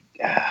like,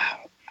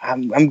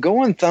 I'm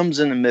going thumbs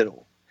in the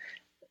middle.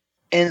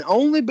 And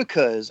only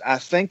because I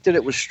think that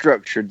it was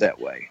structured that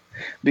way.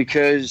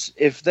 Because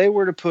if they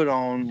were to put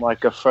on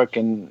like a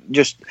fucking,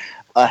 just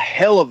a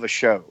hell of a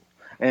show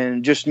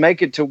and just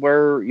make it to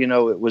where, you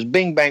know, it was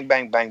bing, bang,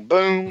 bang, bang,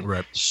 boom.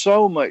 Right.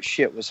 So much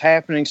shit was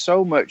happening,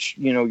 so much,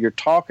 you know, you're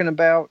talking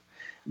about,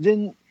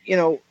 then, you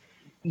know,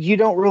 you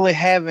don't really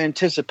have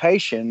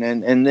anticipation.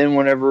 And then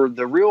whenever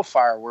the real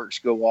fireworks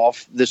go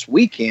off this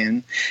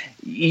weekend,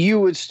 you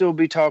would still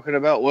be talking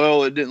about,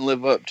 well, it didn't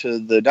live up to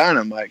the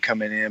Dynamite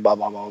coming in, blah,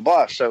 blah, blah,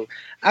 blah. So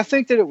I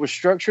think that it was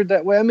structured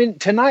that way. I mean,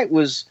 tonight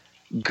was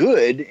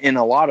good in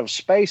a lot of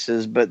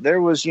spaces, but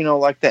there was, you know,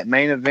 like that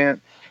main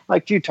event,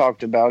 like you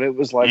talked about, it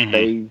was like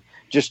they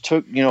just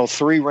took, you know,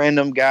 3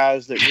 random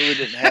guys that really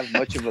didn't have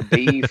much of a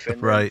beef.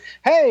 And right.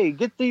 Hey,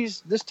 get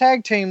this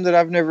tag team that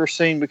I've never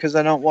seen because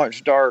I don't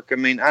watch Dark. I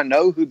mean, I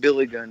know who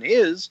Billy Gunn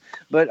is,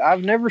 but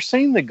I've never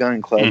seen the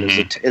Gun Club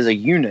as a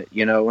unit,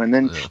 you know, and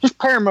then just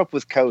pair them up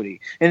with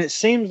Cody. And it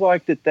seems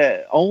like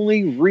that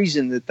only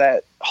reason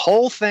that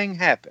whole thing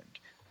happened,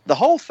 the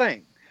whole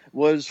thing,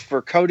 was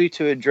for Cody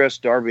to address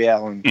Darby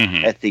Allin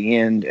at the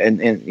end and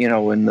you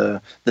know, in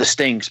the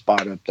Sting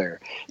spot up there.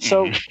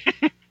 So,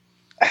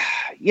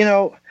 you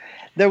know,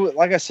 there was,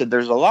 like I said,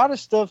 there's a lot of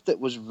stuff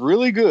that was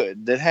really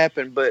good that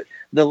happened, but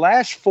the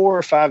last 4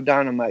 or 5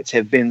 Dynamites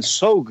have been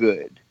so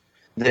good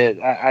that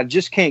I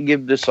just can't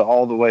give this a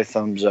all the way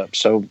thumbs up.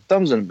 So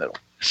thumbs in the middle.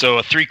 So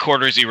a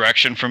 3/4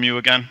 erection from you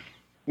again?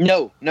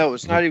 No,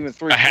 it's not even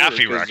 3/4. A half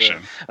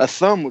erection. A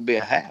thumb would be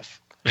a half.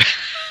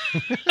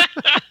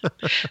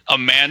 A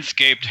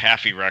Manscaped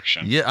half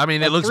erection. Yeah, I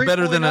mean, it looks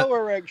better than a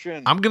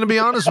erection. I'm going to be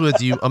honest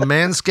with you. A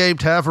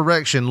Manscaped half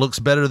erection looks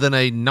better than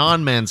a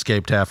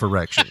non-Manscaped half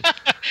erection.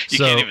 You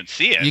can't even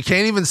see it. You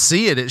can't even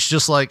see it. It's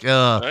just like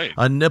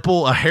a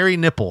nipple, a hairy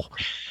nipple.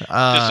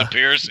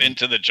 Disappears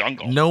into the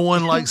jungle. No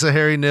one likes a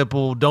hairy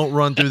nipple. Don't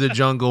run through the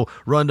jungle.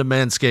 Run to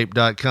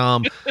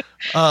manscaped.com.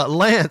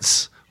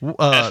 Lance.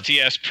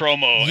 STS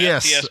promo,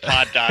 yes.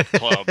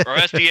 stspod.club, or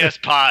STS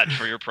pod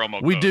for your promo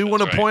code. We do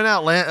want to point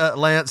out,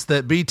 Lance,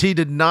 that BT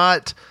did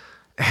not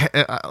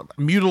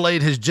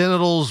mutilate his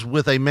genitals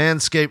with a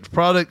Manscaped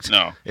product.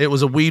 No. It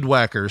was a weed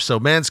whacker. So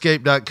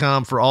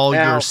manscaped.com for all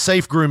your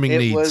safe grooming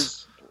needs.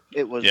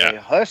 It was a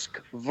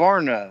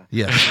Husqvarna.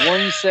 Yes.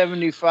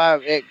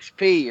 175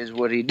 XP is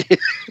what he did.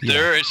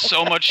 There is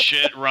so much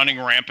shit running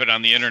rampant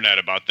on the internet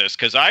about this,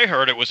 because I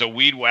heard it was a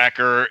weed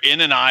whacker in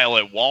an aisle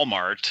at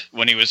Walmart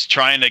when he was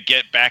trying to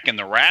get back in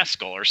the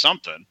Rascal or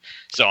something.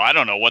 So I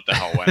don't know what the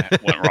hell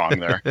went wrong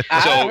there.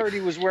 I heard he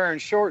was wearing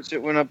shorts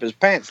that went up his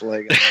pants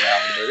leg. But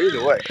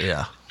either way.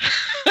 Yeah.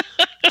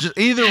 Just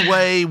either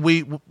way,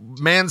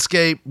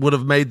 Manscaped would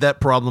have made that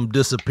problem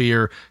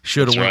disappear.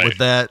 Should have went with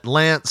that.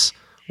 Lance,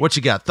 what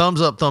you got?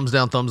 Thumbs up, thumbs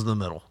down, thumbs in the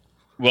middle.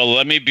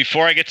 Well,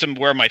 before I get to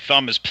where my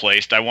thumb is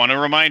placed, I want to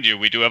remind you,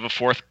 we do have a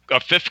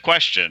fifth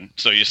question.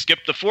 So you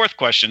skipped the 4th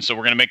question, so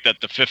we're going to make that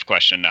the 5th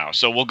question now.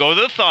 So we'll go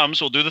to the thumbs.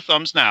 We'll do the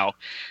thumbs now.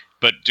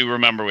 But do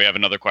remember, we have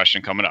another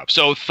question coming up.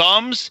 So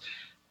thumbs,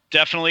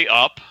 definitely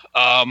up.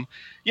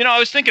 You know, I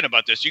was thinking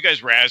about this. You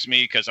guys razz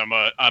me because I'm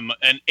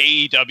an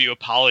AEW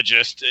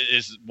apologist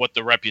is what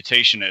the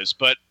reputation is.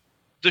 But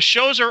the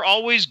shows are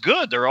always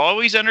good. They're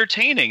always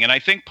entertaining. And I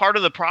think part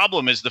of the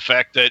problem is the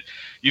fact that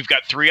you've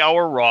got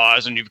 3-hour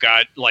Raws and you've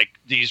got like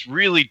these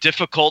really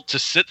difficult to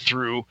sit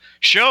through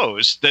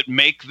shows that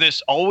make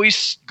this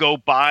always go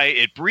by.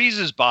 It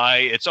breezes by.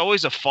 It's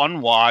always a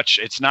fun watch.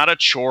 It's not a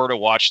chore to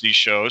watch these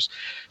shows.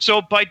 So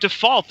by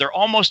default, they're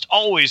almost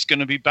always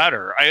going to be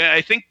better.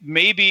 I think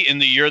maybe in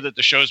the year that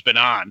the show's been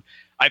on,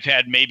 I've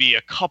had maybe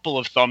a couple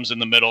of thumbs in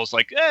the middle. It's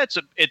like,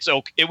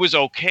 it was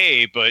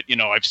okay, but you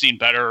know, I've seen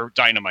better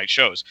Dynamite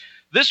shows.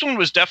 This one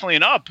was definitely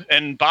an up,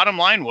 and bottom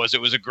line was it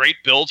was a great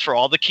build for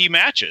all the key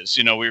matches.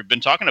 You know, we've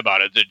been talking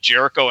about it. The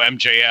Jericho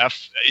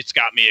MJF, it's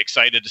got me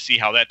excited to see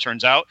how that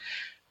turns out.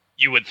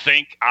 You would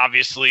think,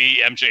 obviously,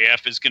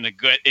 MJF is going to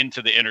get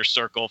into the inner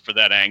circle for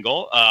that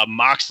angle.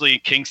 Moxley,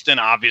 Kingston,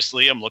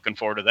 obviously, I'm looking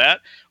forward to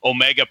that.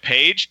 Omega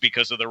Page,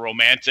 because of the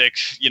romantic,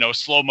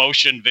 slow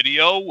motion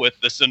video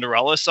with the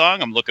Cinderella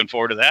song, I'm looking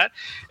forward to that.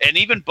 And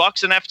even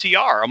Bucks and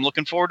FTR, I'm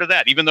looking forward to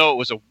that. Even though it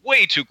was a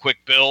way too quick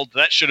build,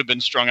 that should have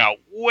been strung out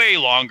way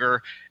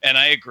longer. And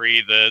I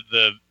agree,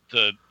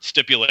 the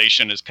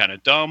stipulation is kind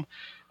of dumb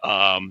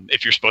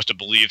if you're supposed to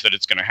believe that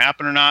it's going to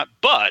happen or not.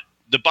 But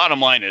the bottom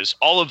line is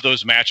all of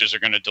those matches are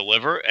going to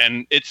deliver,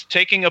 and it's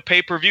taking a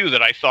pay-per-view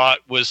that I thought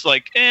was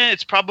like,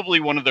 it's probably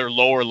one of their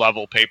lower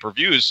level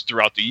pay-per-views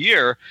throughout the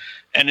year,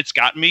 and it's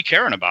gotten me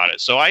caring about it.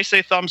 So I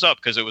say thumbs up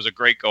because it was a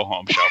great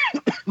go-home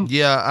show.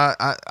 Yeah,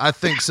 I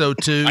think so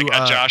too. I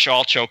got Josh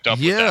all choked up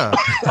with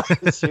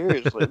that.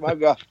 Seriously, my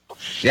God.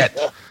 Shit.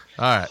 All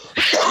right.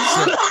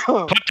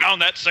 Put down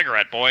that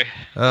cigarette, boy.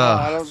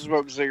 I don't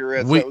smoke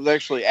cigarettes. That was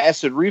actually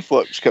acid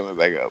reflux coming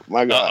back up.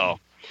 My God. Uh-oh.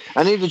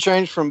 I need to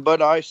change from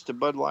Bud Ice to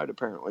Bud Light,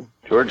 apparently.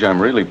 George,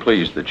 I'm really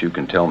pleased that you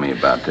can tell me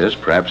about this.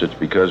 Perhaps it's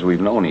because we've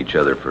known each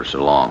other for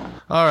so long.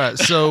 All right.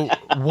 So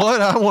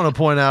what I want to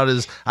point out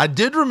is I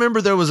did remember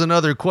there was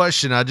another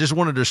question. I just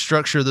wanted to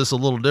structure this a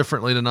little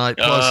differently tonight.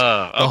 Plus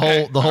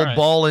the whole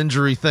ball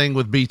injury thing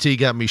with BT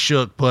got me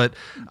shook, but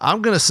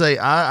I'm going to say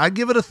I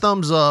give it a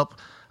thumbs up.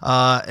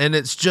 And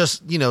it's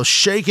just,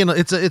 shaking.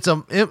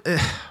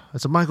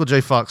 It's a Michael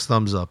J. Fox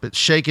thumbs up. It's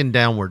shaking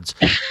downwards.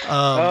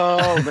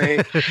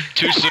 Man.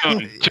 Too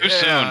soon. Too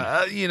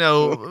soon.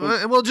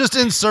 Well, just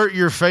insert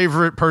your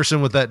favorite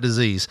person with that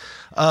disease.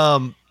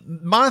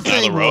 My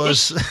thing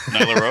was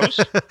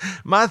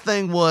my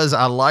thing was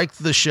I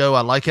liked the show.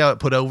 I like how it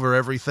put over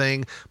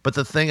everything. But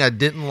the thing I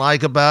didn't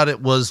like about it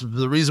was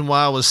the reason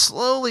why I was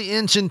slowly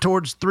inching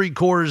towards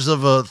 3/4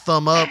 of a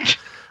thumb up.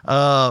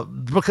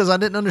 Because I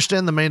didn't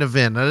understand the main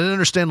event. I didn't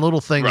understand little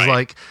things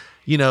like,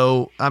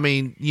 FTR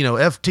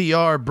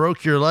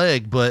broke your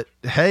leg, but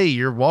hey,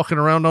 you're walking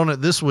around on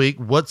it this week.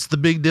 What's the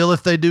big deal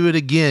if they do it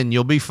again?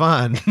 You'll be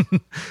fine.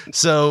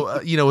 So,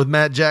 with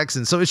Matt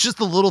Jackson. So it's just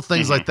the little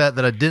things like that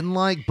I didn't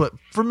like. But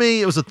for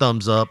me, it was a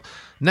thumbs up.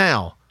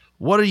 Now,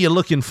 what are you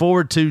looking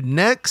forward to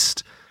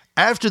next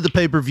after the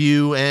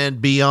pay-per-view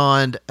and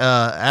beyond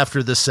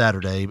after this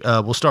Saturday?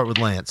 We'll start with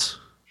Lance.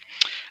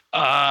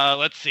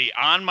 Let's see.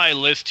 On my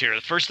list here,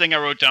 the first thing I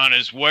wrote down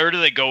is where do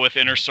they go with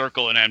Inner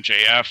Circle and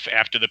MJF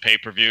after the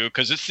pay-per-view?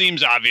 Because it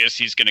seems obvious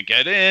he's going to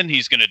get in.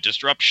 He's going to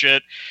disrupt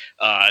shit.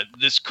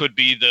 This could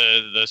be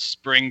the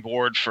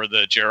springboard for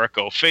the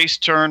Jericho face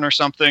turn or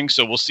something.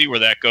 So we'll see where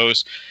that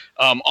goes.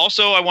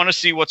 Also, I want to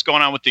see what's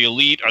going on with the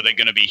Elite. Are they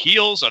going to be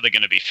heels? Are they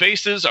going to be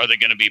faces? Are they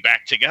going to be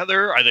back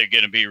together? Are they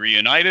going to be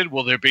reunited?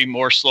 Will there be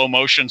more slow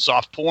motion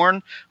soft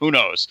porn? Who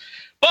knows?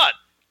 But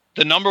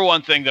the number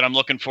one thing that I'm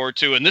looking forward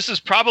to, and this is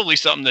probably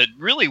something that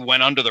really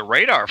went under the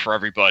radar for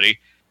everybody,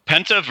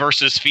 Penta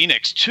versus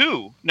Phoenix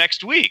 2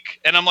 next week.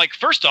 And I'm like,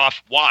 first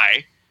off,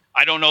 why?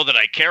 I don't know that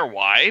I care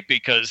why,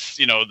 because,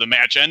 the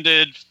match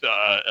ended.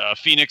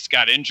 Phoenix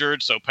got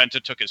injured, so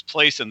Penta took his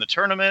place in the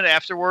tournament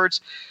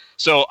afterwards.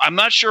 So I'm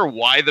not sure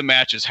why the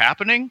match is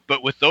happening,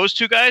 but with those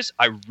two guys,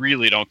 I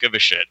really don't give a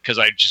shit because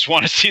I just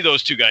want to see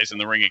those two guys in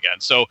the ring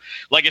again. So,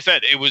 like I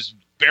said, it was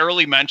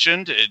barely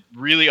mentioned, it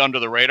really under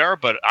the radar,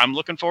 but I'm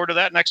looking forward to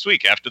that next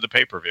week after the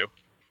pay-per-view.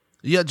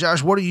 Yeah,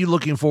 Josh, what are you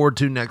looking forward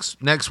to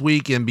next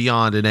week and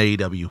beyond in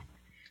AEW?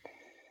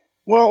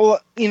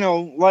 Well,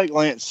 like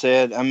Lance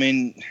said, I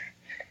think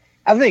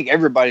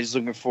everybody's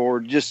looking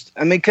forward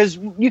because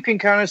you can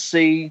kind of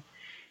see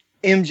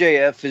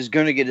MJF is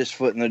going to get his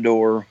foot in the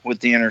door with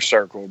the Inner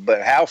Circle,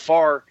 but how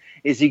far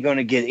is he going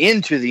to get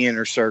into the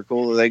Inner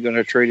Circle? Are they going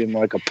to treat him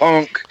like a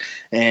punk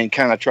and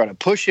kind of try to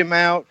push him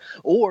out?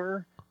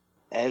 Or,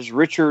 as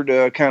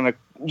Richard kind of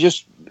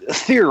just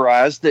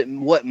theorized that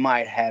what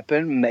might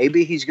happen,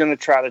 maybe he's going to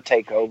try to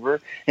take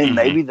over, and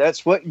maybe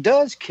that's what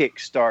does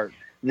kickstart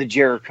the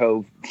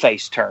Jericho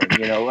face turn.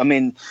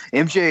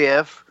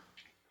 MJF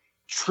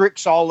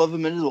tricks all of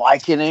them into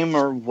liking him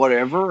or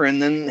whatever,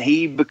 and then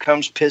he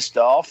becomes pissed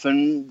off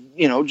and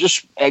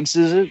just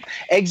exits it.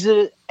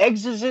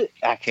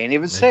 I can't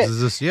even say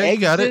it. Yeah, you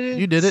got it.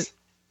 You did it.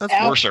 That's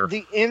out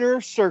the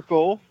Inner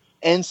Circle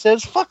and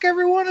says, "Fuck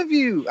every one of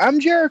you. I'm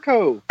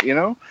Jericho."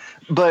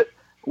 But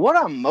what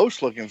I'm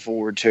most looking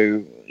forward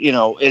to,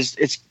 is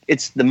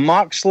it's the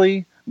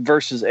Moxley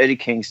versus Eddie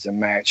Kingston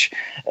match,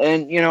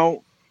 and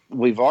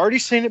we've already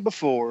seen it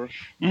before,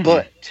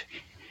 but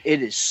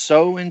it is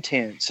so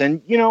intense.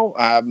 And,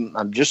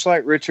 I'm just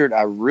like Richard.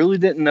 I really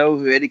didn't know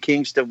who Eddie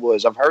Kingston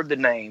was. I've heard the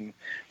name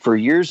for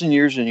years and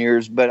years and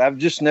years, but I've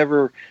just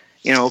never,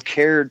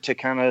 cared to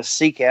kind of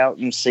seek out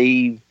and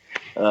see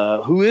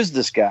who is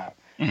this guy.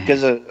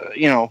 Because,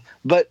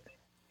 but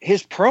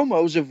his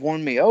promos have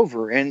won me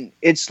over. And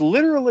it's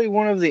literally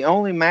one of the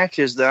only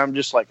matches that I'm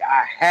just like,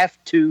 I have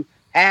to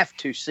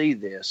see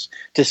this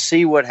to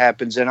see what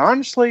happens. And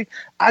honestly,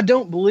 I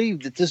don't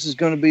believe that this is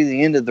going to be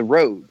the end of the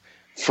road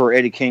for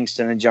Eddie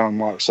Kingston and Jon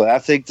Moxley. I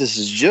think this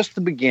is just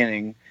the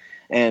beginning,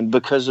 and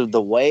because of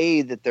the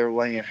way that they're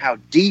laying, how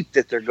deep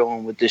that they're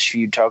going with this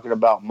feud, talking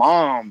about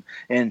mom,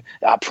 and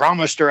I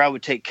promised her I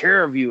would take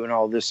care of you and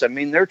all this.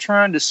 They're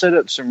trying to set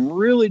up some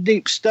really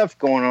deep stuff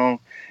going on,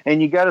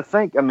 and you got to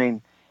think,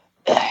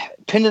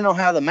 depending on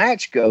how the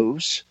match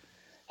goes,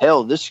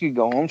 hell, this could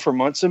go on for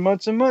months and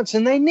months and months,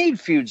 and they need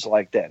feuds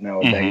like that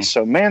nowadays.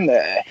 So, man,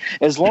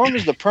 as long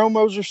as the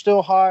promos are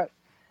still hot,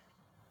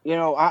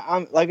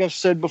 I'm like I've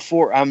said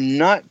before, I'm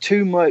not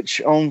too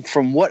much on,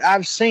 from what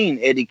I've seen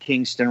Eddie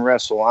Kingston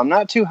wrestle, I'm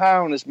not too high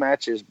on his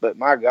matches, but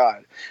my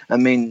God,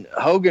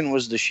 Hogan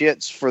was the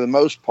shits for the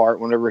most part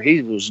whenever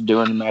he was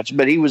doing the match,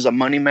 but he was a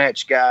money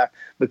match guy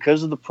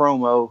because of the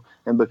promo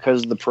and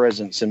because of the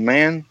presence. And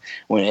man,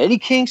 when Eddie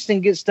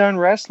Kingston gets done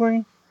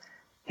wrestling,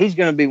 he's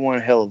going to be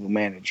one hell of a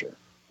manager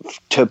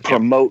to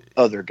promote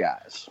other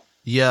guys.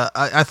 Yeah,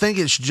 I think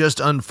it's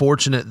just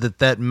unfortunate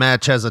that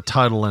match has a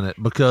title in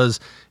it, because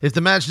if the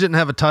match didn't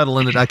have a title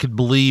in it, I could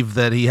believe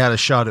that he had a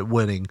shot at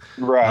winning.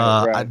 Right.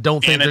 I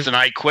don't think, and it's an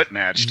I Quit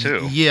match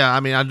too. Yeah,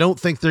 I don't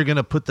think they're going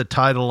to put the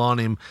title on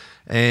him,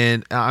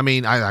 and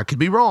I could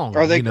be wrong.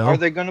 Are they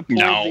going to pull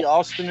the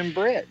Austin and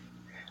Brett?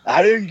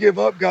 I didn't give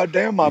up.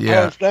 Goddamn, I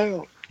passed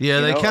out.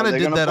 Yeah, they kind of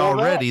did that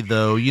already,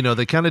 though.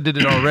 They kind of did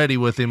it already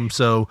with him.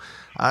 So,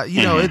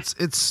 it'll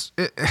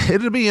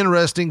be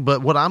interesting.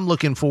 But what I'm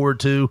looking forward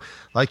to,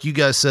 like you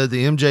guys said,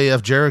 the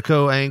MJF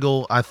Jericho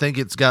angle, I think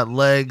it's got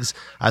legs.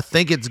 I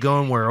think it's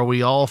going where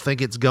we all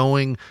think it's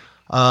going.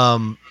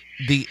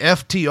 The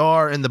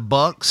FTR and the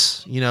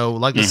Bucks,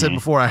 like I said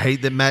before, I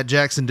hate that Matt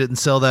Jackson didn't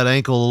sell that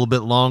ankle a little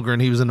bit longer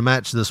and he was in the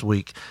match this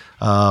week.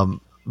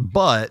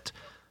 But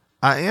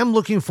I am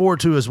looking forward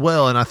to as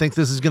well, and I think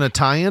this is going to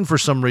tie in for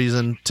some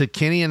reason to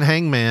Kenny and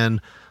Hangman.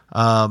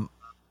 Kenny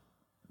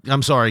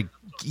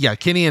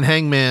and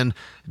Hangman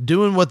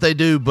doing what they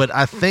do, but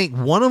I think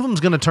one of them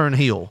is going to turn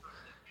heel.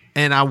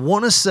 And I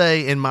want to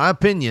say, in my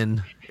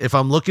opinion, if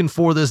I'm looking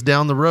for this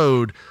down the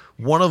road,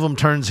 one of them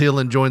turns heel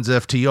and joins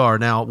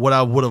FTR. Now, what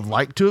I would have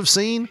liked to have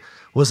seen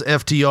was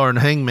FTR and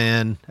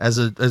Hangman as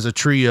a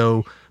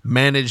trio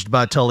managed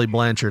by Tully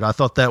Blanchard. I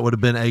thought that would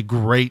have been a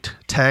great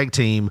tag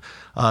team,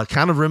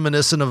 kind of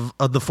reminiscent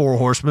of the Four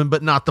Horsemen,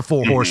 but not the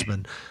Four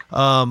Horsemen.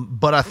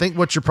 But I think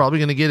what you're probably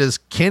going to get is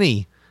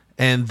Kenny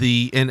and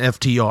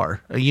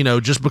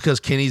FTR, just because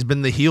Kenny's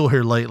been the heel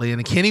here lately,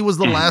 and Kenny was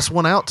the last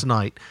one out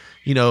tonight.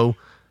 You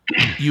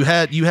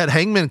had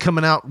Hangman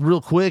coming out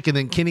real quick, and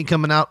then Kenny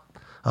coming out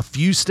a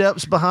few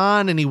steps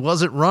behind, and he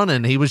wasn't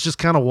running. He was just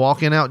kind of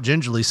walking out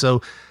gingerly.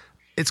 So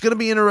it's going to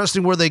be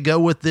interesting where they go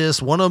with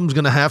this. One of them's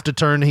going to have to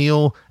turn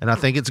heel, and I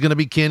think it's going to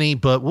be Kenny,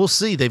 but we'll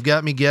see. They've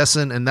got me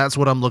guessing, and that's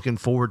what I'm looking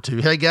forward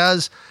to. Hey,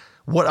 guys,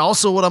 what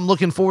I'm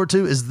looking forward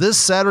to is this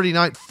Saturday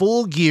night,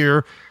 Full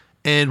Gear,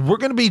 and we're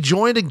going to be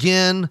joined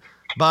again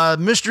by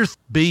Mr.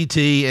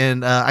 BT,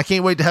 and I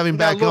can't wait to have him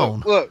back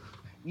on. Look,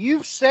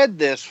 you've said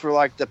this for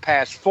like the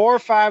past 4 or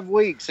 5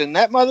 weeks, and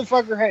that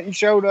motherfucker hadn't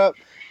showed up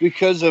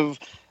because of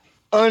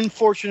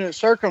unfortunate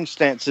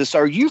circumstances.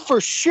 Are you for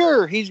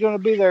sure he's going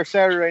to be there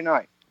Saturday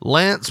night?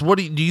 Lance, what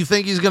do you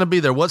think he's going to be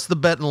there? What's the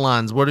betting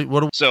lines?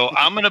 So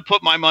I'm going to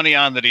put my money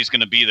on that he's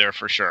going to be there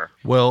for sure.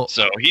 Well,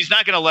 so he's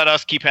not going to let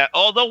us keep.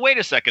 Although, wait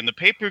a second, the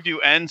pay-per-view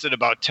ends at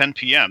about 10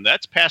 p.m.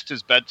 That's past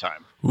his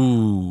bedtime.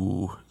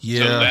 Ooh,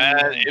 yeah.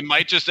 So it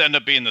might just end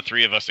up being the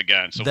three of us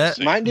again. So that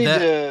might need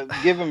to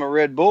give him a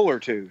Red Bull or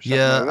two.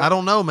 Yeah, I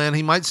don't know, man.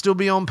 He might still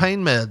be on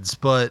pain meds,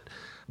 but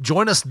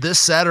join us this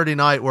Saturday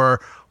night where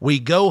we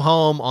go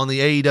home on the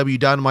AEW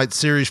Dynamite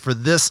series for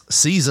this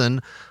season.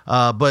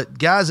 But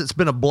guys, it's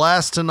been a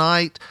blast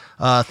tonight.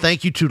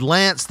 Thank you to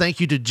Lance. Thank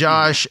you to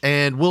Josh.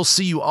 And we'll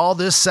see you all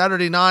this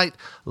Saturday night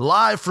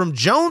live from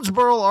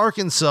Jonesboro,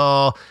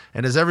 Arkansas.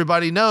 And as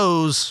everybody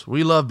knows,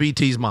 we love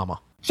BT's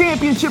mama.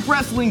 Championship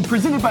Wrestling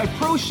presented by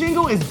Pro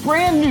Shingle is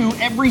brand new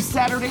every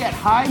Saturday at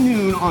high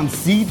noon on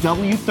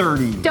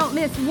CW30. Don't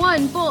miss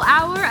one full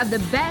hour of the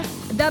best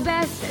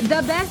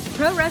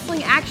pro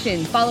wrestling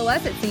action. Follow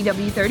us at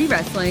CW30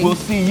 Wrestling. We'll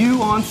see you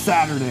on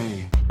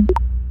Saturday.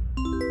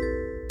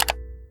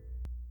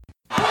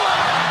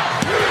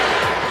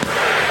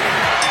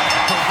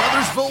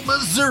 Carruthersville,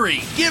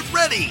 Missouri, get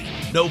ready!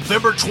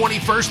 November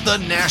 21st, the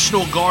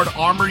National Guard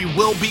Armory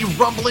will be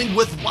rumbling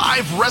with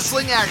live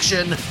wrestling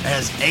action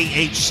as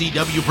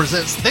AHCW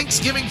presents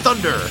Thanksgiving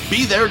Thunder.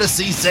 Be there to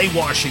see Zay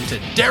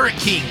Washington, Derek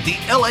King, the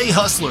LA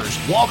Hustlers,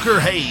 Walker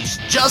Hayes,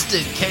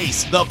 Justin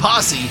Case, The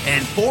Posse,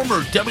 and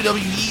former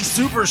WWE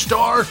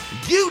superstar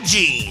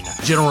Eugene.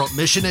 General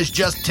admission is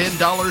just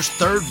 $10,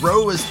 third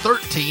row is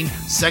 $13,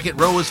 second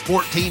row is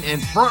 $14,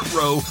 and front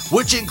row,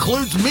 which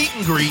includes meet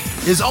and greet,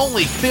 is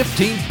only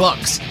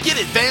 $15.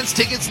 Get advance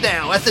tickets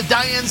now at the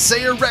Diane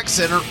Sayer Rec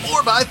Center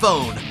or by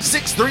phone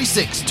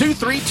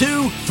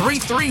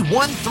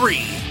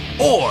 636-232-3313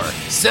 or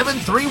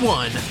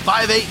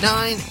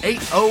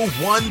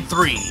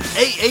 731-589-8013.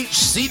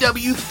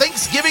 AHCW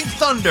Thanksgiving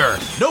Thunder,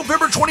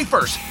 November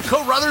 21st,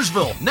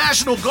 Carruthersville,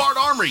 National Guard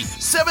Armory,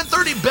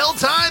 7:30 bell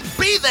time.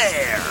 Be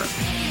there.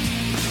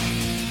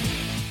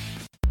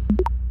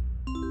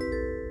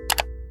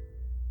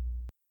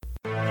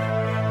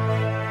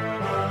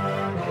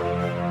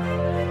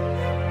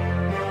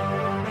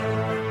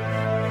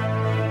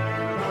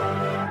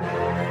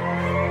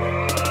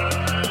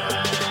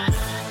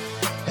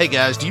 Hey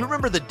guys, do you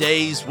remember the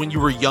days when you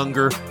were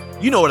younger?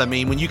 You know what I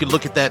mean, when you could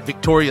look at that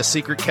Victoria's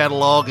Secret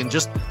catalog and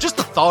just the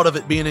thought of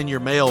it being in your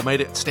mail made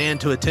it stand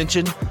to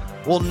attention?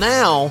 Well,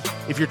 now,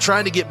 if you're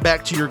trying to get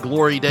back to your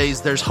glory days,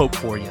 there's hope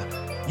for you.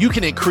 You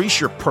can increase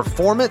your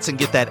performance and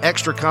get that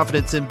extra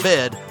confidence in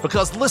bed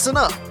because listen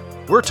up,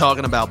 we're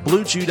talking about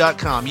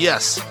BlueChew.com.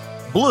 Yes,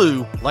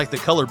 blue like the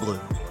color blue.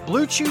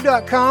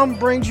 BlueChew.com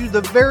brings you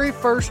the very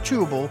first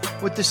chewable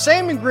with the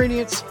same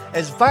ingredients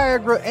as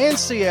Viagra and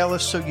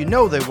Cialis, so you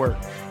know they work.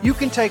 You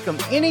can take them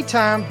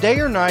anytime, day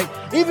or night,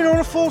 even on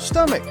a full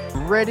stomach,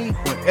 ready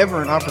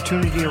whenever an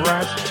opportunity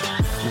arises.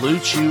 Blue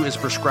Chew is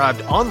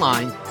prescribed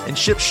online and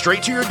shipped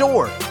straight to your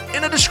door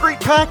in a discreet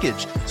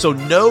package. So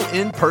no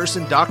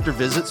in-person doctor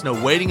visits, no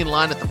waiting in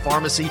line at the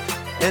pharmacy,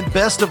 and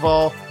best of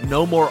all,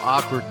 no more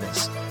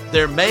awkwardness.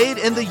 They're made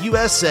in the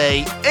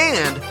USA,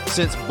 and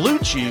since Blue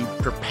Chew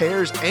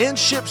prepares and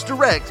ships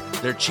direct,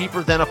 they're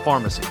cheaper than a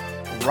pharmacy.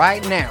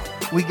 Right now,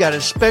 we got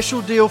a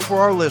special deal for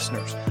our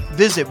listeners.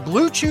 Visit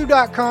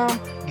BlueChew.com.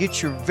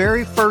 Get your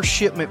very first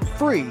shipment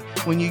free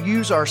when you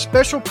use our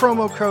special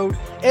promo code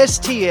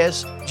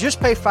STS. Just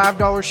pay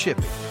 $5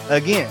 shipping.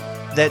 Again,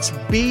 that's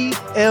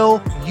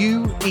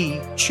BLUE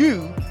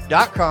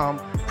Chew.com.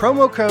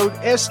 Promo code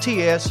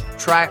STS.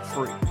 Try it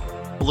free.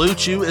 Blue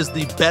Chew is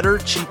the better,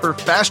 cheaper,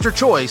 faster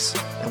choice,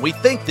 and we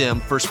thank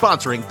them for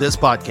sponsoring this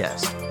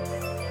podcast.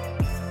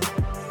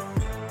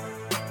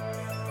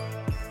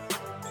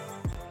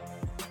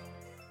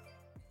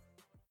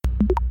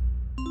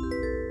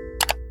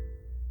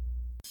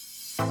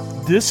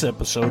 This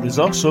episode is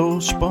also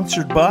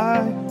sponsored by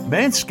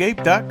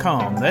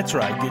Manscaped.com. That's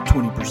right, get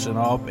 20%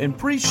 off and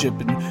free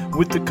shipping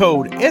with the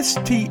code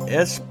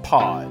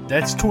STSPOD.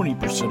 That's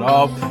 20%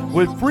 off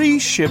with free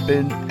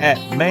shipping at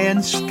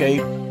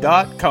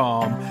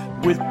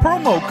Manscaped.com with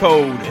promo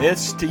code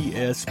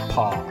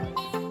STSPOD.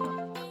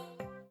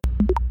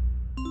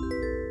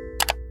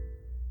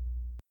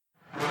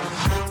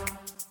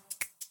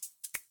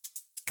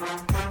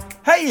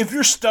 Hey, if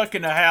you're stuck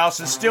in the house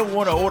and still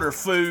want to order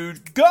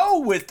food, go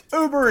with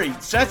Uber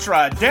Eats. That's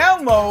right,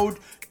 download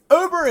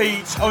Uber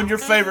Eats on your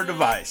favorite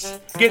device.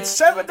 Get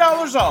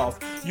 $7 off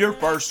your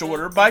first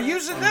order by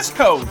using this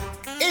code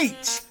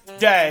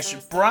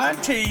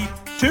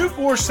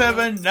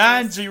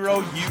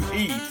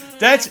EATS-BRIANT24790UE.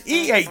 That's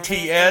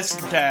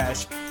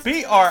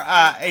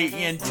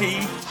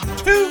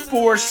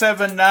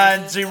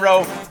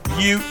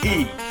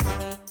EATS-BRIANT24790UE.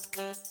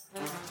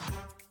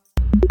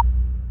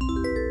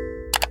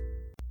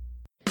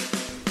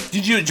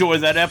 Did you enjoy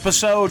that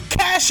episode?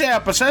 Cash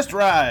App us, that's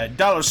right.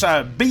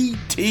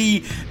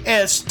 $BTSTS.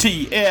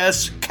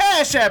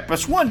 Cash App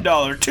us $1,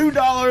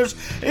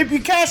 $2. If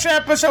you Cash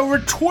App us over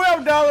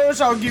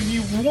 $12, I'll give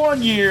you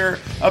 1 year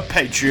of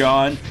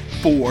Patreon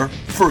for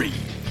free.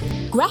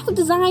 Graphic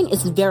design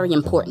is very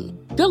important.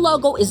 Your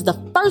logo is the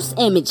first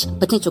image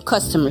potential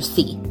customers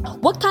see.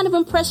 What kind of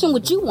impression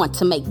would you want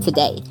to make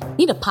today?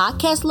 Need a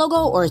podcast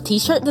logo or a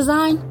t-shirt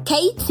design?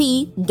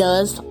 KT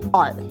does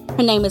art.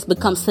 Her name has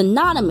become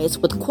synonymous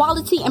with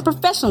quality and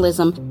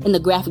professionalism in the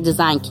graphic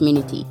design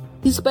community.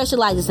 She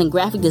specializes in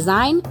graphic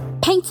design,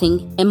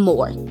 painting, and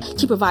more.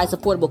 She provides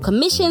affordable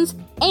commissions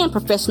and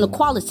professional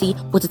quality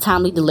with a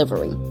timely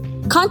delivery.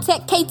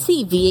 Contact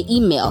KT via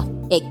email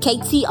at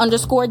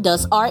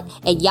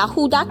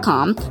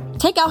kt_doesart@yahoo.com.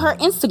 Check out her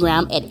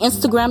Instagram at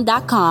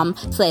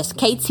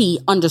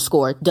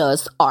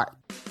instagram.com/kt_doesart.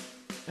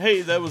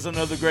 Hey, that was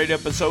another great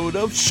episode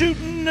of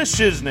Shooting the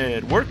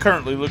Shiznit. We're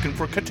currently looking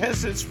for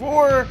contestants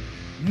for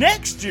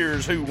next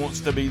year's Who Wants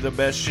to Be the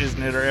Best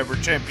Shiznitter Ever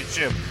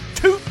Championship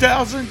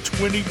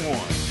 2021.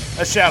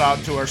 A shout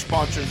out to our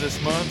sponsors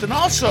this month, and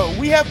also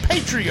we have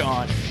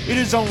Patreon. It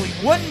is only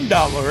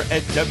 $1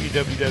 at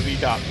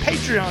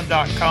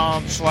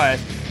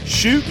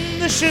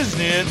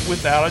www.patreon.com/shootingtheshiznit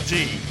without a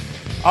G.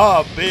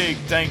 A big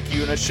thank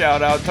you and a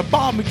shout out to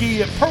Bob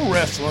McGee at Pro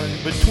Wrestling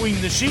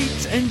Between the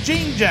Sheets and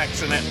Gene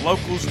Jackson at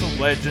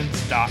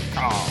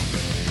localstolegends.com.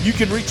 You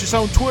can reach us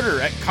on Twitter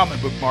at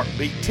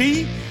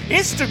comicbookmarkbt,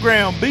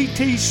 Instagram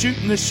BT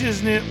Shooting the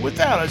Shiznit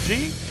without a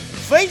G,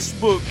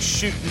 Facebook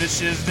Shooting the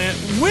Shiznit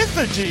with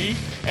a G,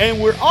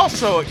 and we're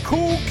also at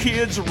Cool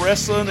Kids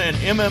Wrestling and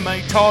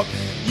MMA Talk.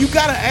 You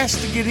gotta ask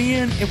to get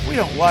in. If we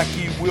don't like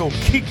you, we'll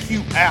kick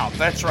you out.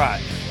 That's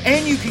right.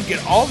 And you can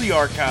get all the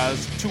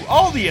archives to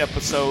all the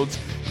episodes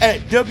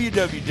at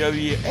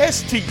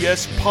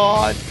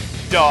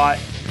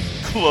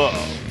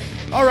www.stspod.club.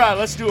 All right,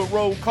 let's do a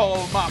roll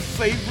call of my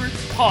favorite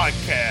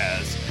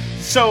podcasts.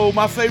 So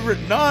my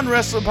favorite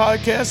non-wrestling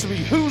podcast would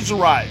be Who's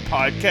Right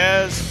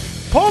Podcast,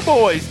 Po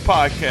Boys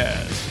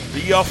Podcast,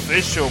 The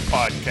Official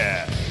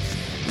Podcast,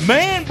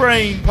 Man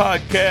Brain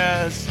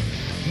Podcast,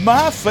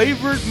 My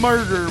Favorite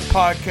Murder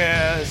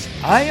Podcast,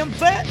 I Am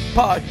Fat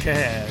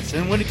Podcast.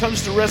 And when it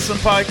comes to wrestling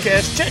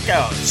podcasts, check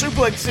out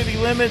Suplex City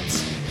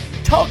Limits,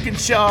 Talking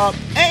Shop,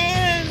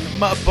 and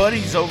my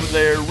buddies over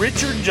there,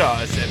 Richard and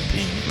Josh at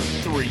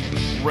P3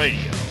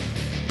 Radio.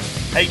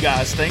 Hey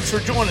guys, thanks for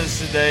joining us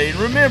today. And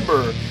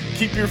remember,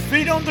 keep your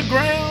feet on the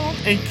ground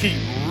and keep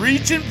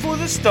reaching for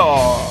the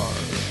stars.